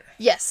right there.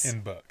 Yes.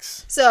 In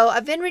books. So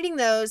I've been reading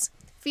those.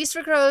 Feast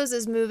for Crows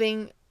is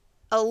moving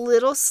a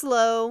little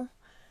slow.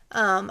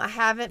 I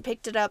haven't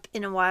picked it up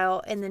in a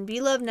while. And then Be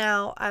Loved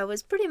Now, I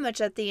was pretty much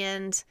at the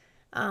end.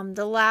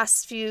 The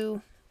last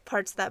few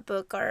parts of that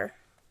book are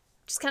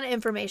just kind of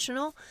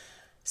informational.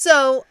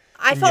 So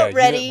I felt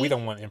ready. We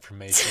don't want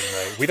information,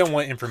 right? We don't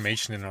want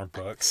information in our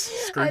books.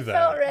 Screw that. I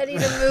felt ready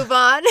to move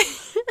on.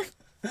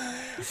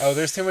 Oh,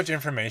 there's too much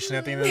information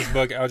at the end of this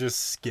book. I'll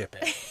just skip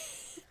it.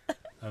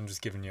 I'm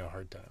just giving you a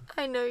hard time.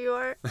 I know you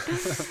are.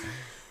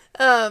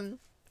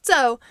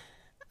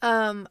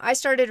 I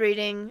started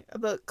reading a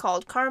book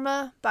called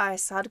Karma by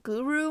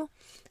Sadhguru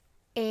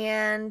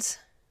and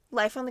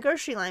Life on the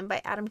Grocery Line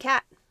by Adam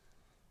Catt.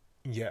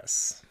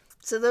 Yes.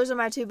 So those are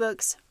my 2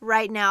 books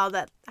right now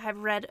that I've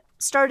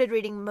started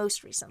reading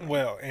most recently.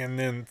 Well, and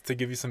then to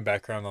give you some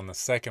background on the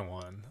second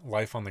one,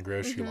 Life on the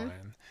Grocery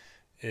Line,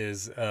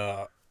 is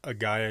a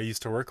guy I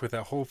used to work with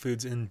at Whole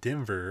Foods in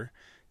Denver.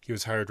 He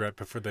was hired right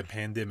before the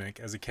pandemic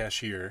as a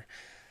cashier.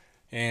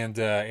 And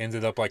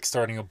ended up like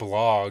starting a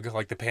blog.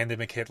 Like the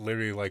pandemic hit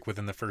literally like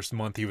within the first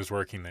month he was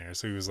working there.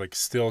 So he was like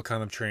still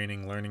kind of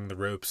training, learning the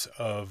ropes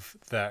of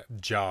that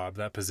job,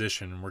 that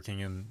position, working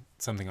in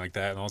something like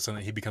that. And all of a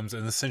sudden he becomes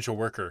an essential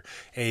worker,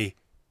 a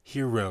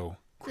hero,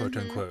 quote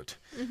unquote,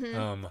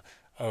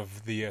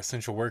 of the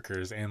essential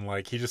workers. And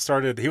like he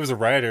was a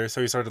writer.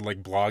 So he started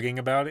like blogging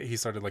about it. He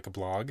started like a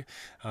blog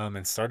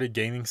and started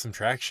gaining some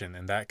traction.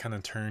 And that kind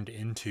of turned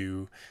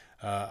into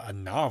a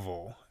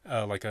novel,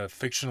 like a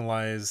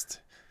fictionalized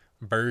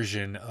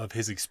version of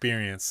his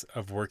experience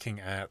of working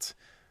at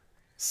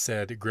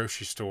said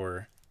grocery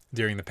store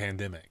during the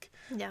pandemic.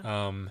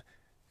 Yeah.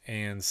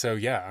 And so,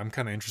 yeah, I'm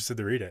kind of interested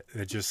to read it.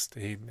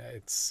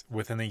 It's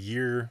within a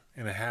year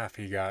and a half,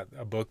 he got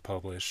a book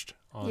published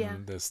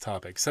on this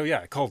topic. So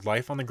yeah, called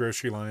Life on the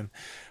Grocery Line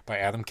by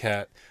Adam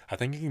Catt. I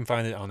think you can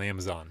find it on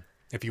Amazon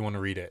if you want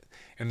to read it.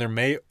 And there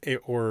may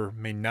or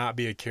may not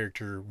be a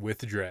character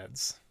with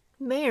dreads.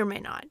 May or may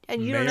not.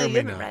 And you don't know, you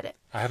haven't read it.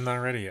 I have not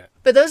read it yet.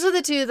 But those are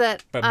the 2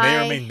 that But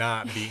may or may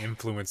not be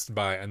influenced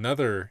by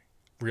another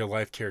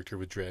real-life character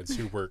with dreads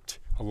who worked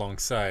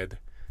alongside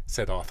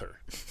said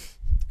author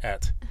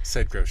at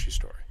said grocery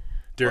store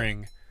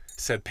during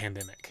said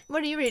pandemic.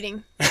 What are you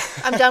reading?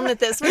 I'm done with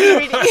this. What are you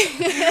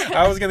reading?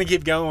 I was going to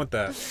keep going with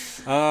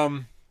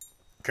that.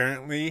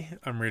 Currently,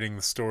 I'm reading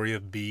The Story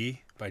of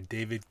Bee by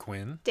David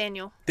Quinn.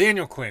 Daniel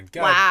Quinn.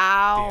 God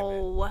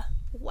wow.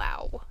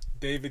 Wow.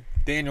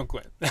 Daniel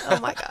Quinn. Oh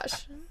my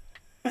gosh.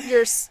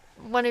 You're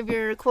one of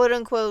your quote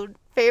unquote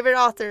favorite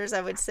authors,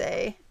 I would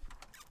say.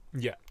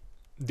 Yeah.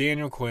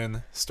 Daniel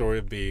Quinn, Story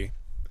of Bee.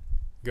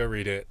 Go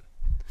read it.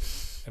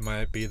 It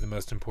might be the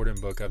most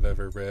important book I've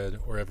ever read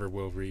or ever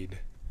will read.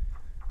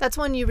 That's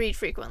one you read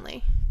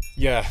frequently.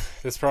 Yeah,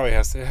 this probably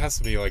has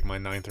to be like my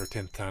 9th or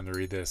 10th time to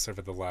read this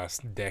over the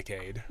last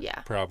decade.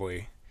 Yeah.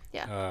 Probably.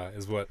 Yeah.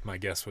 Is what my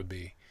guess would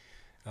be.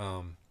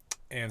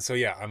 And so,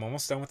 yeah, I'm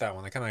almost done with that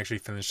one. I kind of actually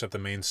finished up the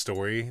main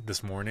story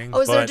this morning.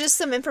 Oh, is there just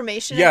some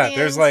information at the end? Yeah,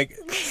 there's end?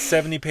 like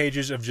 70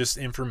 pages of just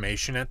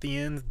information at the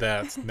end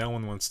that no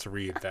one wants to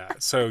read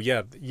that. So,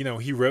 yeah,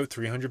 he wrote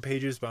 300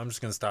 pages, but I'm just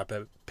going to stop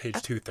at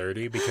page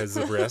 230 because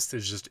the rest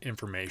is just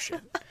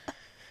information.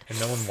 And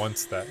no one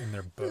wants that in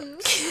their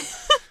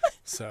books.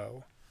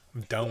 So,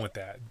 I'm done with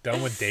that.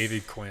 Done with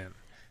David Quinn.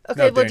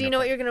 Okay, well, do you know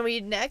what you're going to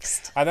read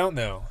next? I don't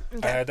know.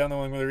 Okay. I don't know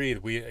what I'm going to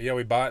read.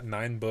 We bought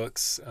 9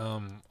 books. A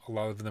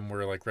lot of them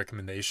were like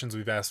recommendations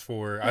we've asked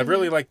for.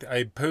 Mm-hmm.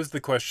 I posed the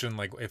question,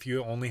 like, if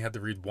you only had to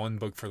read 1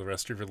 book for the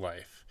rest of your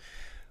life,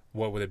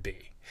 what would it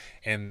be?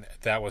 And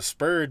that was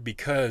spurred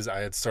because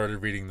I had started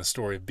reading The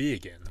Story of Bee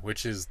again,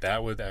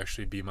 that would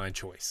actually be my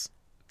choice.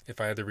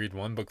 If I had to read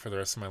 1 book for the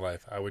rest of my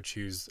life, I would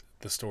choose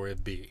The Story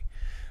of Bee,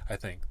 I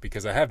think,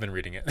 because I have been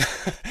reading it.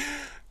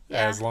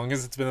 Yeah. As long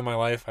as it's been in my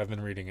life, I've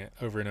been reading it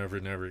over and over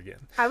and over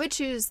again. I would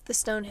choose the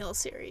Stonehill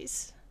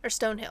series. Or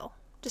Stonehill.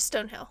 Just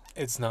Stonehill.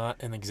 It's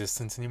not in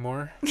existence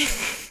anymore.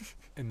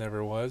 It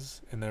never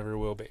was. It never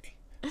will be.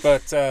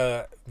 But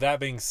that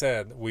being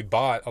said, we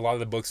bought a lot of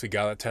the books we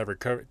got at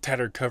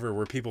Tattered Cover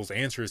were people's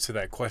answers to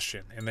that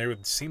question. And they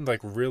seemed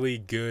like really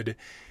good,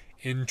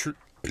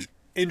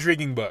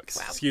 intriguing books.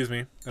 Wow. Excuse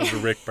me. That was a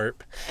Rick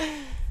burp.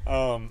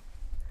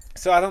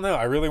 So I don't know.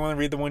 I really want to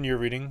read the one you're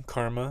reading,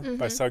 Karma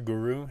by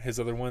Sadhguru. His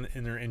other one,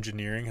 Inner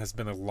Engineering, has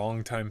been a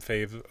long time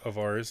fave of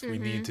ours. We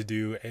need to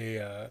do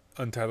a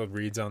Untitled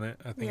Reads on it,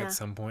 I think, at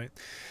some point.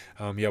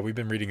 We've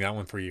been reading that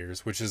one for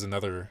years, which is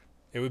another.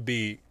 It would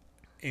be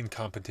in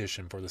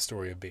competition for the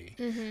story of B.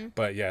 Mm-hmm.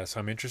 But yeah, so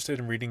I'm interested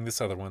in reading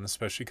this other one,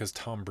 especially because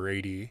Tom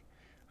Brady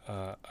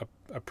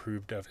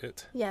approved of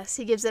it. Yes,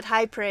 he gives it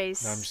high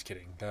praise. No, I'm just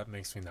kidding. That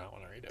makes me not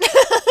want to read it.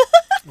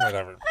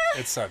 Whatever.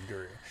 It's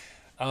Sadhguru.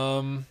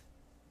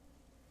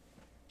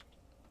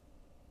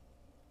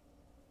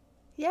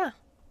 Yeah.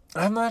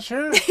 I'm not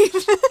sure.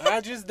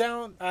 I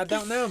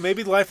don't know.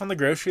 Maybe Life on the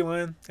Grocery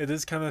Line. It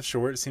is kind of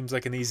short. It seems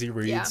like an easy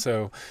read. Yeah.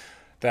 So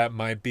that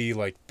might be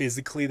like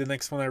physically the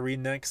next one I read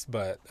next.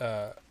 But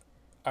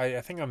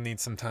I think I'll need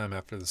some time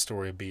after the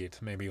story of B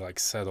to maybe like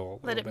settle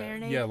a Let little it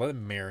bit. marinate? Yeah, let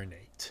it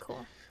marinate.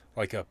 Cool.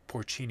 Like a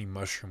porcini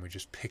mushroom we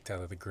just picked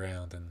out of the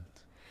ground and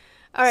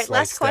All right,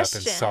 last sliced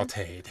question. up and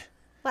sauteed.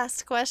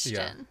 Last question.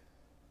 Yeah.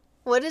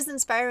 What is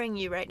inspiring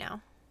you right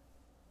now?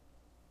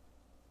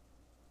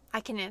 I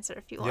can answer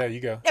if you want. Yeah, you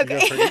go.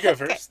 Okay. You go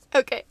first.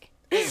 Okay.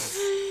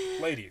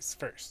 Ladies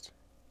first.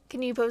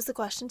 Can you pose the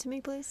question to me,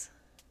 please?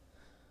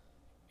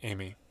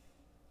 Amy,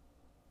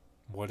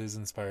 what is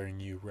inspiring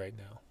you right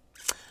now?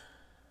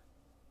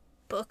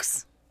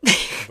 Books.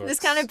 Books. This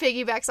kind of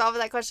piggybacks off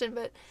of that question,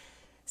 but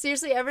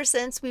seriously, ever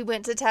since we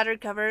went to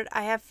Tattered Cupboard,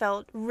 I have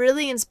felt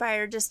really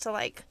inspired just to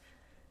like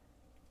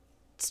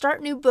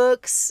start new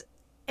books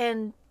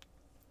and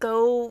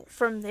go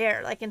from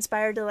there. Like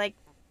inspired to like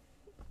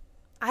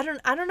I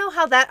don't know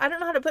how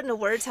to put into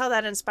words how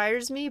that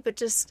inspires me, but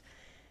just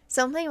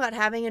something about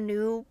having a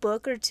new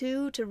book or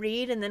two to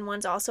read and then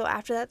ones also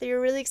after that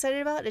you're really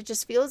excited about. It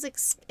just feels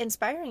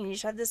inspiring. You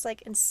just have this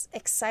like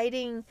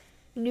exciting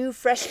new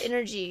fresh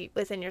energy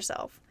within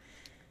yourself.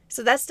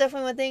 So that's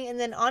definitely one thing. And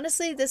then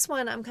honestly, this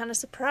one I'm kind of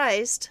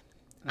surprised.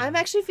 I'm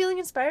actually feeling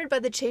inspired by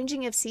the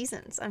changing of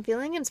seasons. I'm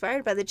feeling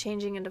inspired by the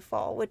changing into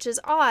fall, which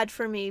is odd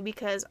for me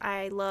because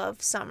I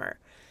love summer.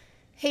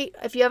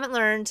 If you haven't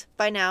learned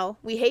by now,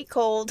 we hate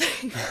cold.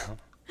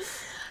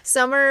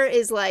 Summer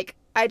is like,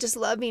 I just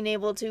love being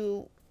able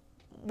to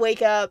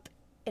wake up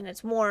and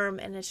it's warm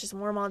and it's just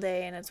warm all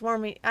day and it's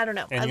warm. I don't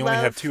know. And you only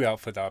have two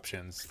outfit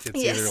options. It's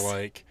either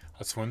like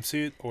a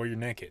swimsuit or you're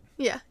naked.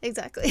 Yeah,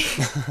 exactly.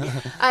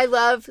 I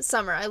love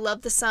summer. I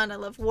love the sun. I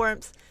love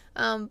warmth.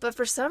 But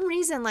for some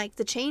reason, like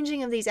the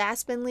changing of these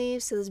aspen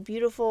leaves to this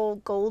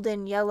beautiful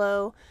golden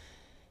yellow,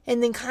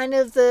 and then kind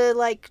of the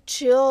like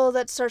chill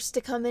that starts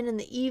to come in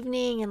the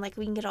evening, and like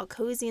we can get all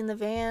cozy in the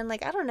van.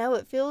 Like, I don't know,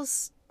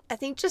 I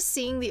think just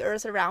seeing the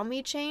earth around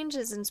me change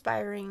is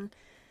inspiring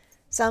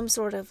some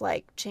sort of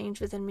like change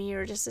within me,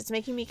 or just it's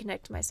making me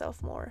connect to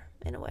myself more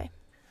in a way.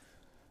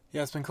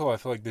 Yeah, it's been cool. I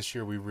feel like this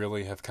year we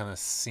really have kind of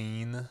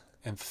seen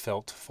and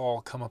felt fall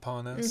come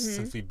upon us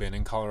since we've been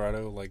in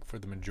Colorado, like for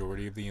the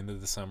majority of the end of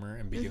the summer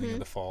and beginning of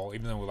the fall.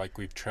 Even though like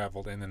we've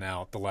traveled in and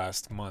out the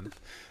last month,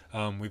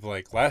 we've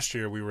like last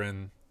year we were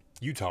in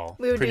Utah.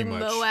 We would pretty do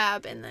much.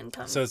 Moab and then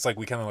come. So it's like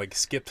we kind of like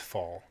skipped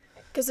fall.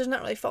 Because there's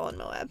not really fall in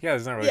Moab. Yeah,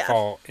 there's not really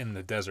fall in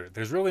the desert.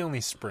 There's really only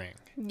spring.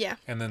 Yeah.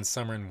 And then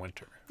summer and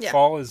winter. Yeah.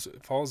 Fall is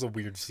a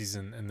weird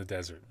season in the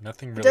desert.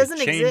 Nothing really doesn't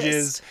changes.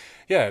 Exist.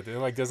 Yeah, it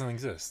like doesn't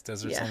exist.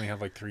 Deserts only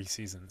have like 3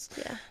 seasons.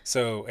 Yeah.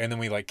 So, and then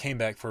we like came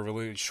back for a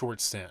really short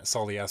stint,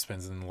 saw the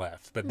aspens and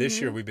left. But this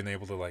year we've been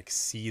able to like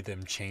see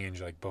them change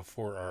like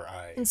before our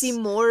eyes. And see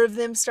more of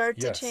them start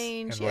to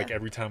change. And like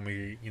every time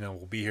we,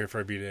 we'll be here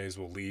for a few days,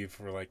 we'll leave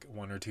for like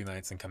 1 or 2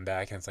 nights and come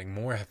back and it's like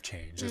more have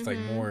changed. It's like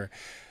more,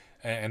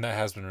 and that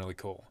has been really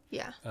cool.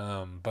 Yeah.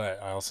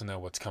 But I also know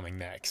what's coming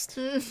next.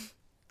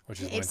 Which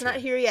is It's winter. not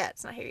here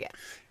yet.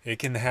 It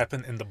can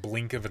happen in the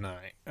blink of an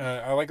eye.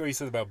 I like what you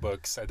said about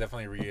books. I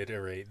definitely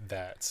reiterate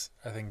that.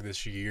 I think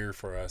this year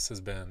for us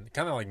has been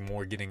kind of like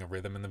more getting a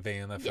rhythm in the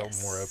van. I felt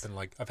more open.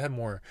 Like I've had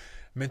more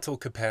mental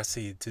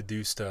capacity to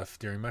do stuff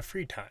during my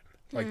free time.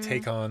 Like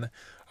take on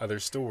other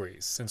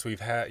stories. Since we've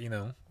had,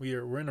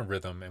 we're in a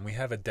rhythm and we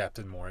have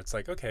adapted more. It's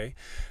like, okay,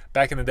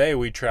 back in the day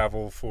we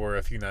travel for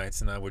a few nights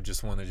and I would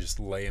just want to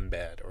just lay in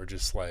bed or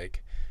just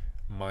like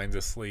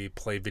mindlessly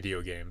play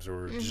video games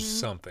or just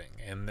something,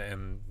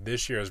 and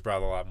this year has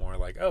brought a lot more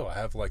like, oh, I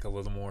have like a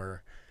little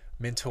more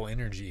mental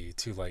energy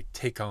to like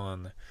take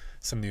on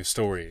some new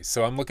stories.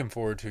 So I'm looking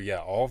forward to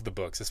all of the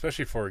books,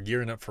 especially for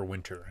gearing up for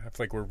winter. I feel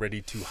like we're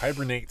ready to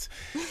hibernate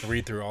and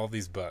read through all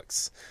these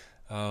books.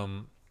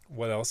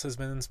 What else has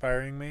been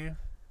inspiring me?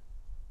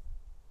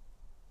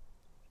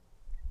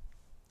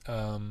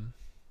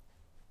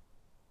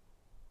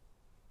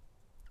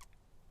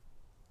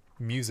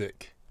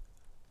 Music.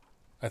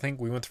 I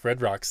think we went to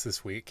Red Rocks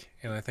this week,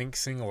 and I think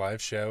seeing a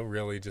live show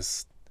really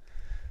just,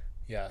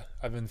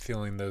 I've been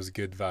feeling those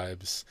good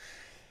vibes.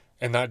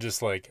 And not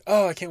just like,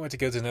 oh, I can't wait to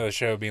go to another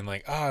show, being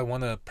like, oh, I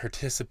want to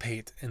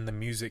participate in the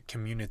music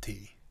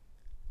community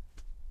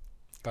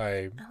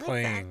by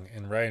playing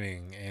and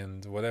writing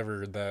and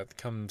whatever that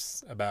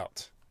comes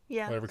about.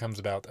 Yeah. Whatever comes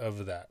about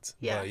of that.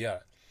 Yeah.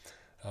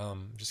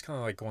 But just kind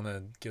of like want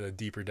to get a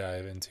deeper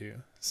dive into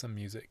some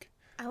music.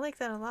 I like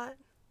that a lot.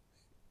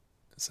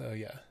 So,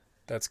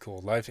 that's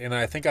cool. Life, and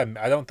I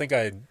don't think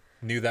I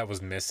knew that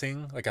was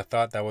missing. Like I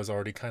thought that was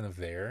already kind of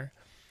there.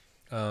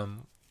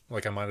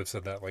 Like, I might have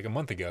said that like a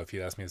month ago if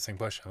you'd asked me the same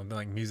question. I've been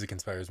like, music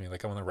inspires me.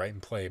 Like, I want to write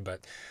and play.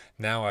 But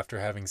now, after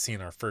having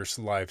seen our first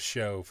live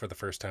show for the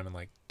first time in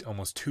like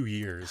almost 2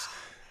 years,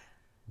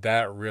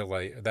 that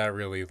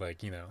really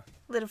like, you know,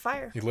 Lit a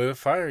fire. you lit a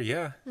fire.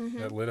 Yeah, Mm-hmm.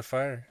 that lit a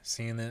fire.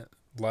 Seeing it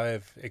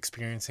live,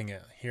 experiencing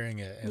it, hearing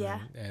it, and Yeah.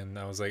 and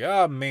I was like,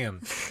 oh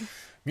man,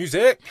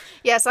 music.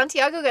 Yeah,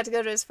 Santiago got to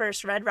go to his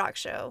first Red Rock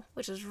show,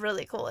 which was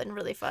really cool and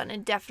really fun,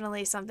 and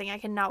definitely something I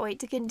cannot wait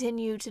to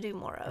continue to do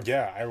more of.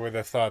 Yeah, I would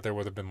have thought there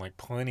would have been like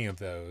plenty of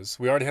those.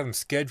 We already had them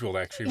scheduled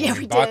actually when Yeah, we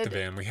we bought did. the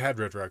van. We had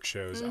Red Rock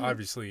shows. Mhm.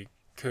 Obviously,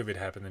 COVID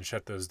happened and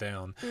shut those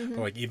down. Mhm. But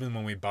like even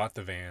when we bought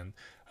the van,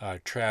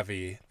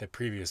 Travi, the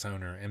previous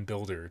owner and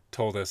builder,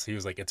 told us, he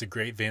was like, "It's a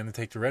great van to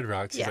take to Red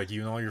Rocks." He's Yeah. like,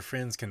 "You and all your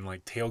friends can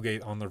like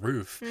tailgate on the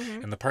roof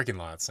Mhm. in the parking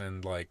lots."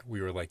 And like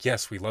we were like,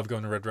 "Yes, we love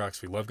going to Red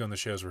Rocks. We love going to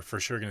shows. We're for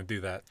sure going to do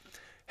that."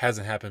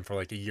 Hasn't happened for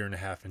like a year and a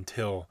half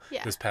until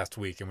Yeah. this past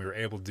week, and we were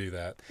able to do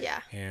that,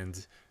 Yeah,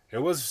 and it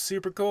was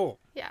super cool.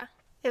 yeah.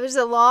 It was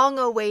a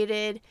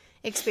long-awaited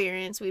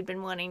experience we'd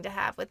been wanting to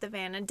have with the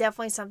van, and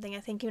definitely something I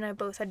think you and I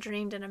both had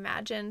dreamed and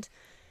imagined,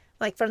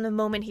 like from the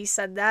moment he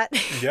said that.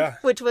 Yeah.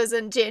 Which was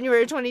in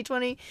January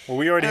 2020. Well,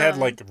 we already had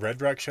like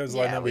Red Rock shows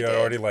lined yeah, up. we We had did.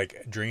 already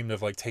like dreamed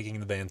of like taking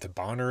the band to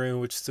Bonnaroo,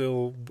 which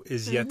still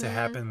is yet to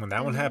happen. When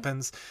that one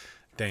happens,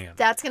 damn.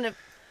 That's gonna.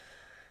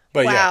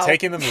 But yeah, wow.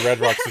 taking them to Red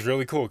Rocks was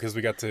really cool because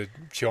we got to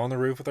chill on the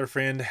roof with our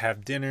friend,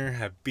 have dinner,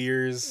 have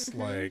beers,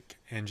 like,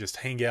 and just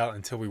hang out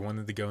until we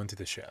wanted to go into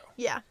the show.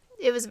 Yeah,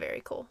 it was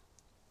very cool.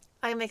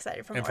 I'm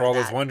excited for more And for all of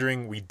those that.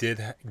 wondering, we did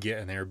get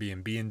an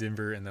Airbnb in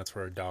Denver, and that's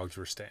where our dogs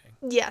were staying.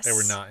 Yes. They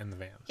were not in the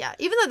van. Yeah,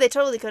 even though they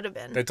totally could have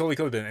been. They totally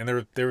could have been.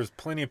 And there was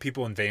plenty of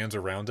people in vans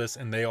around us,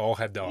 and they all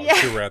had dogs Yeah.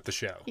 who were at the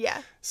show.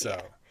 Yeah. So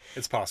yeah.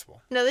 it's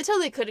possible. No, they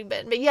totally could have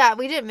been. But yeah,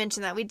 we didn't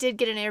mention that. We did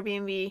get an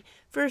Airbnb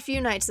for a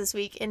few nights this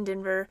week in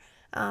Denver,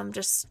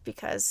 just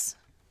because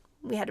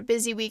we had a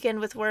busy weekend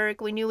with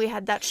work. We knew we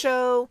had that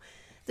show.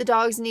 The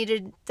dogs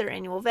needed their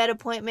annual vet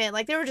appointment.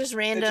 Like, they were just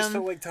random. It just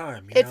felt like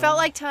time. It felt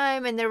like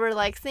time, and there were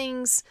like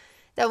things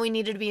that we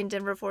needed to be in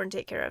Denver for and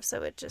take care of.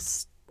 So it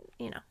just,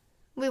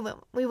 we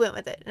went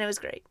with it, and it was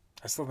great.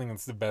 I still think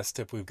it's the best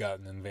tip we've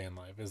gotten in van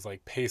life is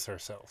like pace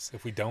ourselves.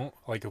 If we don't,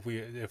 like if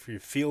we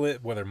feel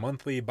it, whether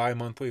monthly,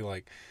 bi-monthly,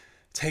 like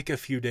take a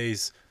few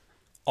days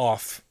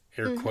off,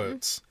 air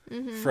quotes,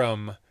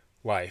 from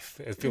life.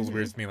 It feels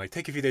weird to me, like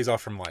take a few days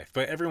off from life,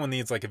 but everyone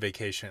needs like a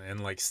vacation,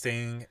 and like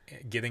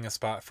getting a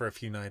spot for a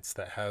few nights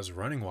that has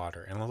running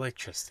water and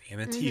electricity and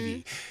a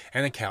TV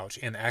and a couch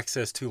and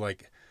access to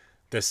like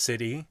the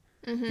city,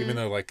 even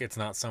though like it's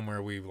not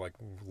somewhere we like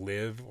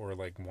live or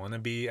like want to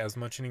be as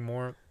much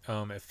anymore.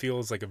 It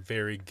feels like a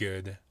very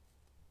good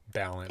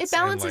balance. It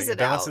balances and, like,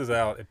 it out. balances it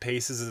out. It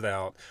paces it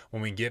out.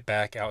 When we get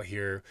back out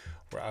here,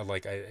 where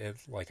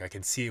I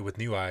can see it with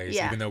new eyes,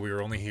 Yeah. even though we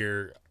were only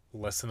here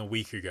less than a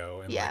week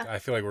ago, and Yeah. like I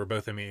feel like we're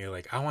both immediately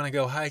like, I want to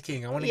go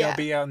hiking, I want to Yeah. go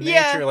be out in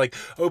Yeah. nature, like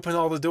open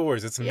all the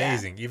doors. It's Yeah.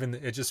 amazing. Even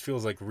it just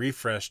feels like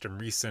refreshed and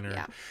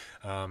recentered.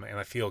 And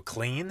I feel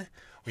clean.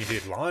 We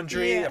did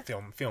laundry. Yeah.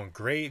 I'm feeling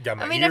great. Got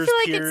my I mean, ears I feel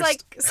like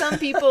pierced. it's like some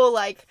people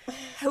like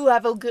who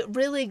have a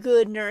really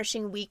good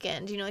nourishing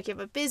weekend. Like you have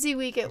a busy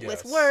weekend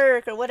with Yes.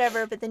 work or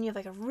whatever, but then you have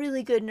like a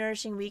really good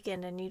nourishing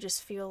weekend, and you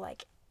just feel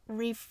like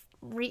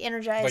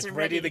re-energized like and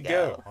ready to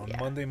go on Yeah.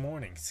 Monday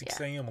morning, 6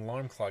 Yeah. a.m.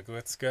 alarm clock.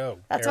 Let's go.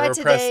 That's why AeroPress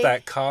today-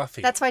 that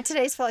coffee. That's why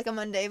today's felt like a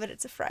Monday, but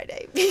it's a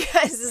Friday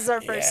because this is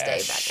our first Yeah, day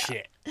back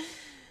shit.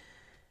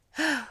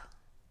 out.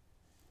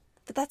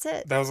 But that's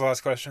it. That was the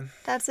last question.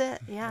 That's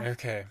it. Yeah.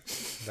 Okay,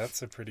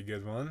 that's a pretty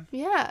good one.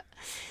 Yeah.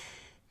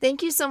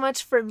 Thank you so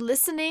much for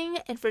listening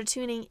and for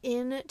tuning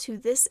in to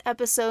this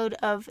episode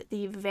of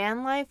the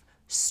Van Life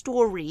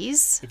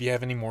Stories. If you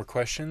have any more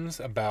questions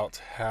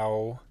about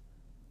how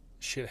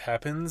shit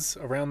happens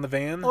around the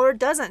van Or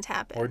doesn't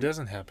happen. or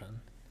doesn't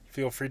happen,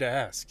 feel free to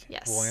ask.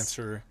 Yes. We'll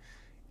answer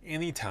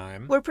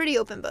anytime. We're pretty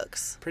open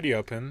books. Pretty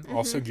open.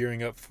 Also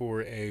gearing up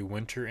for a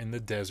winter in the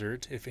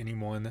desert. If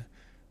anyone,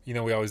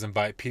 we always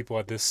invite people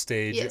at this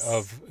stage Yes.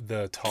 of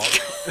the talk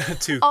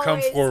to come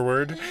Always.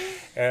 forward.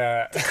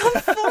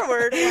 Come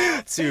forward.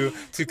 Wow.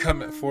 to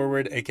come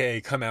forward,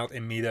 aka come out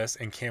and meet us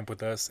and camp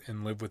with us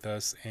and live with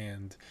us.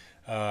 And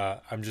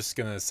I'm just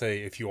gonna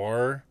say, if you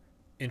are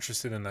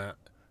interested in that,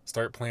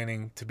 start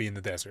planning to be in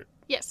the desert,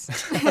 Yes.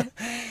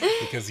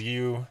 because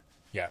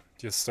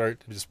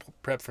just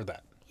prep for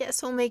that.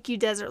 Yes, we'll make you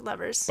desert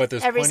lovers. But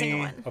there's every plenty single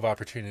one. of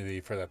opportunity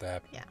for that to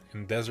happen. Yeah.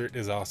 And desert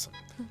is awesome.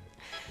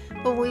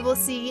 Well, we will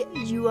see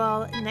you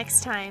all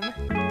next time.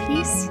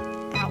 Peace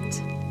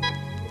out.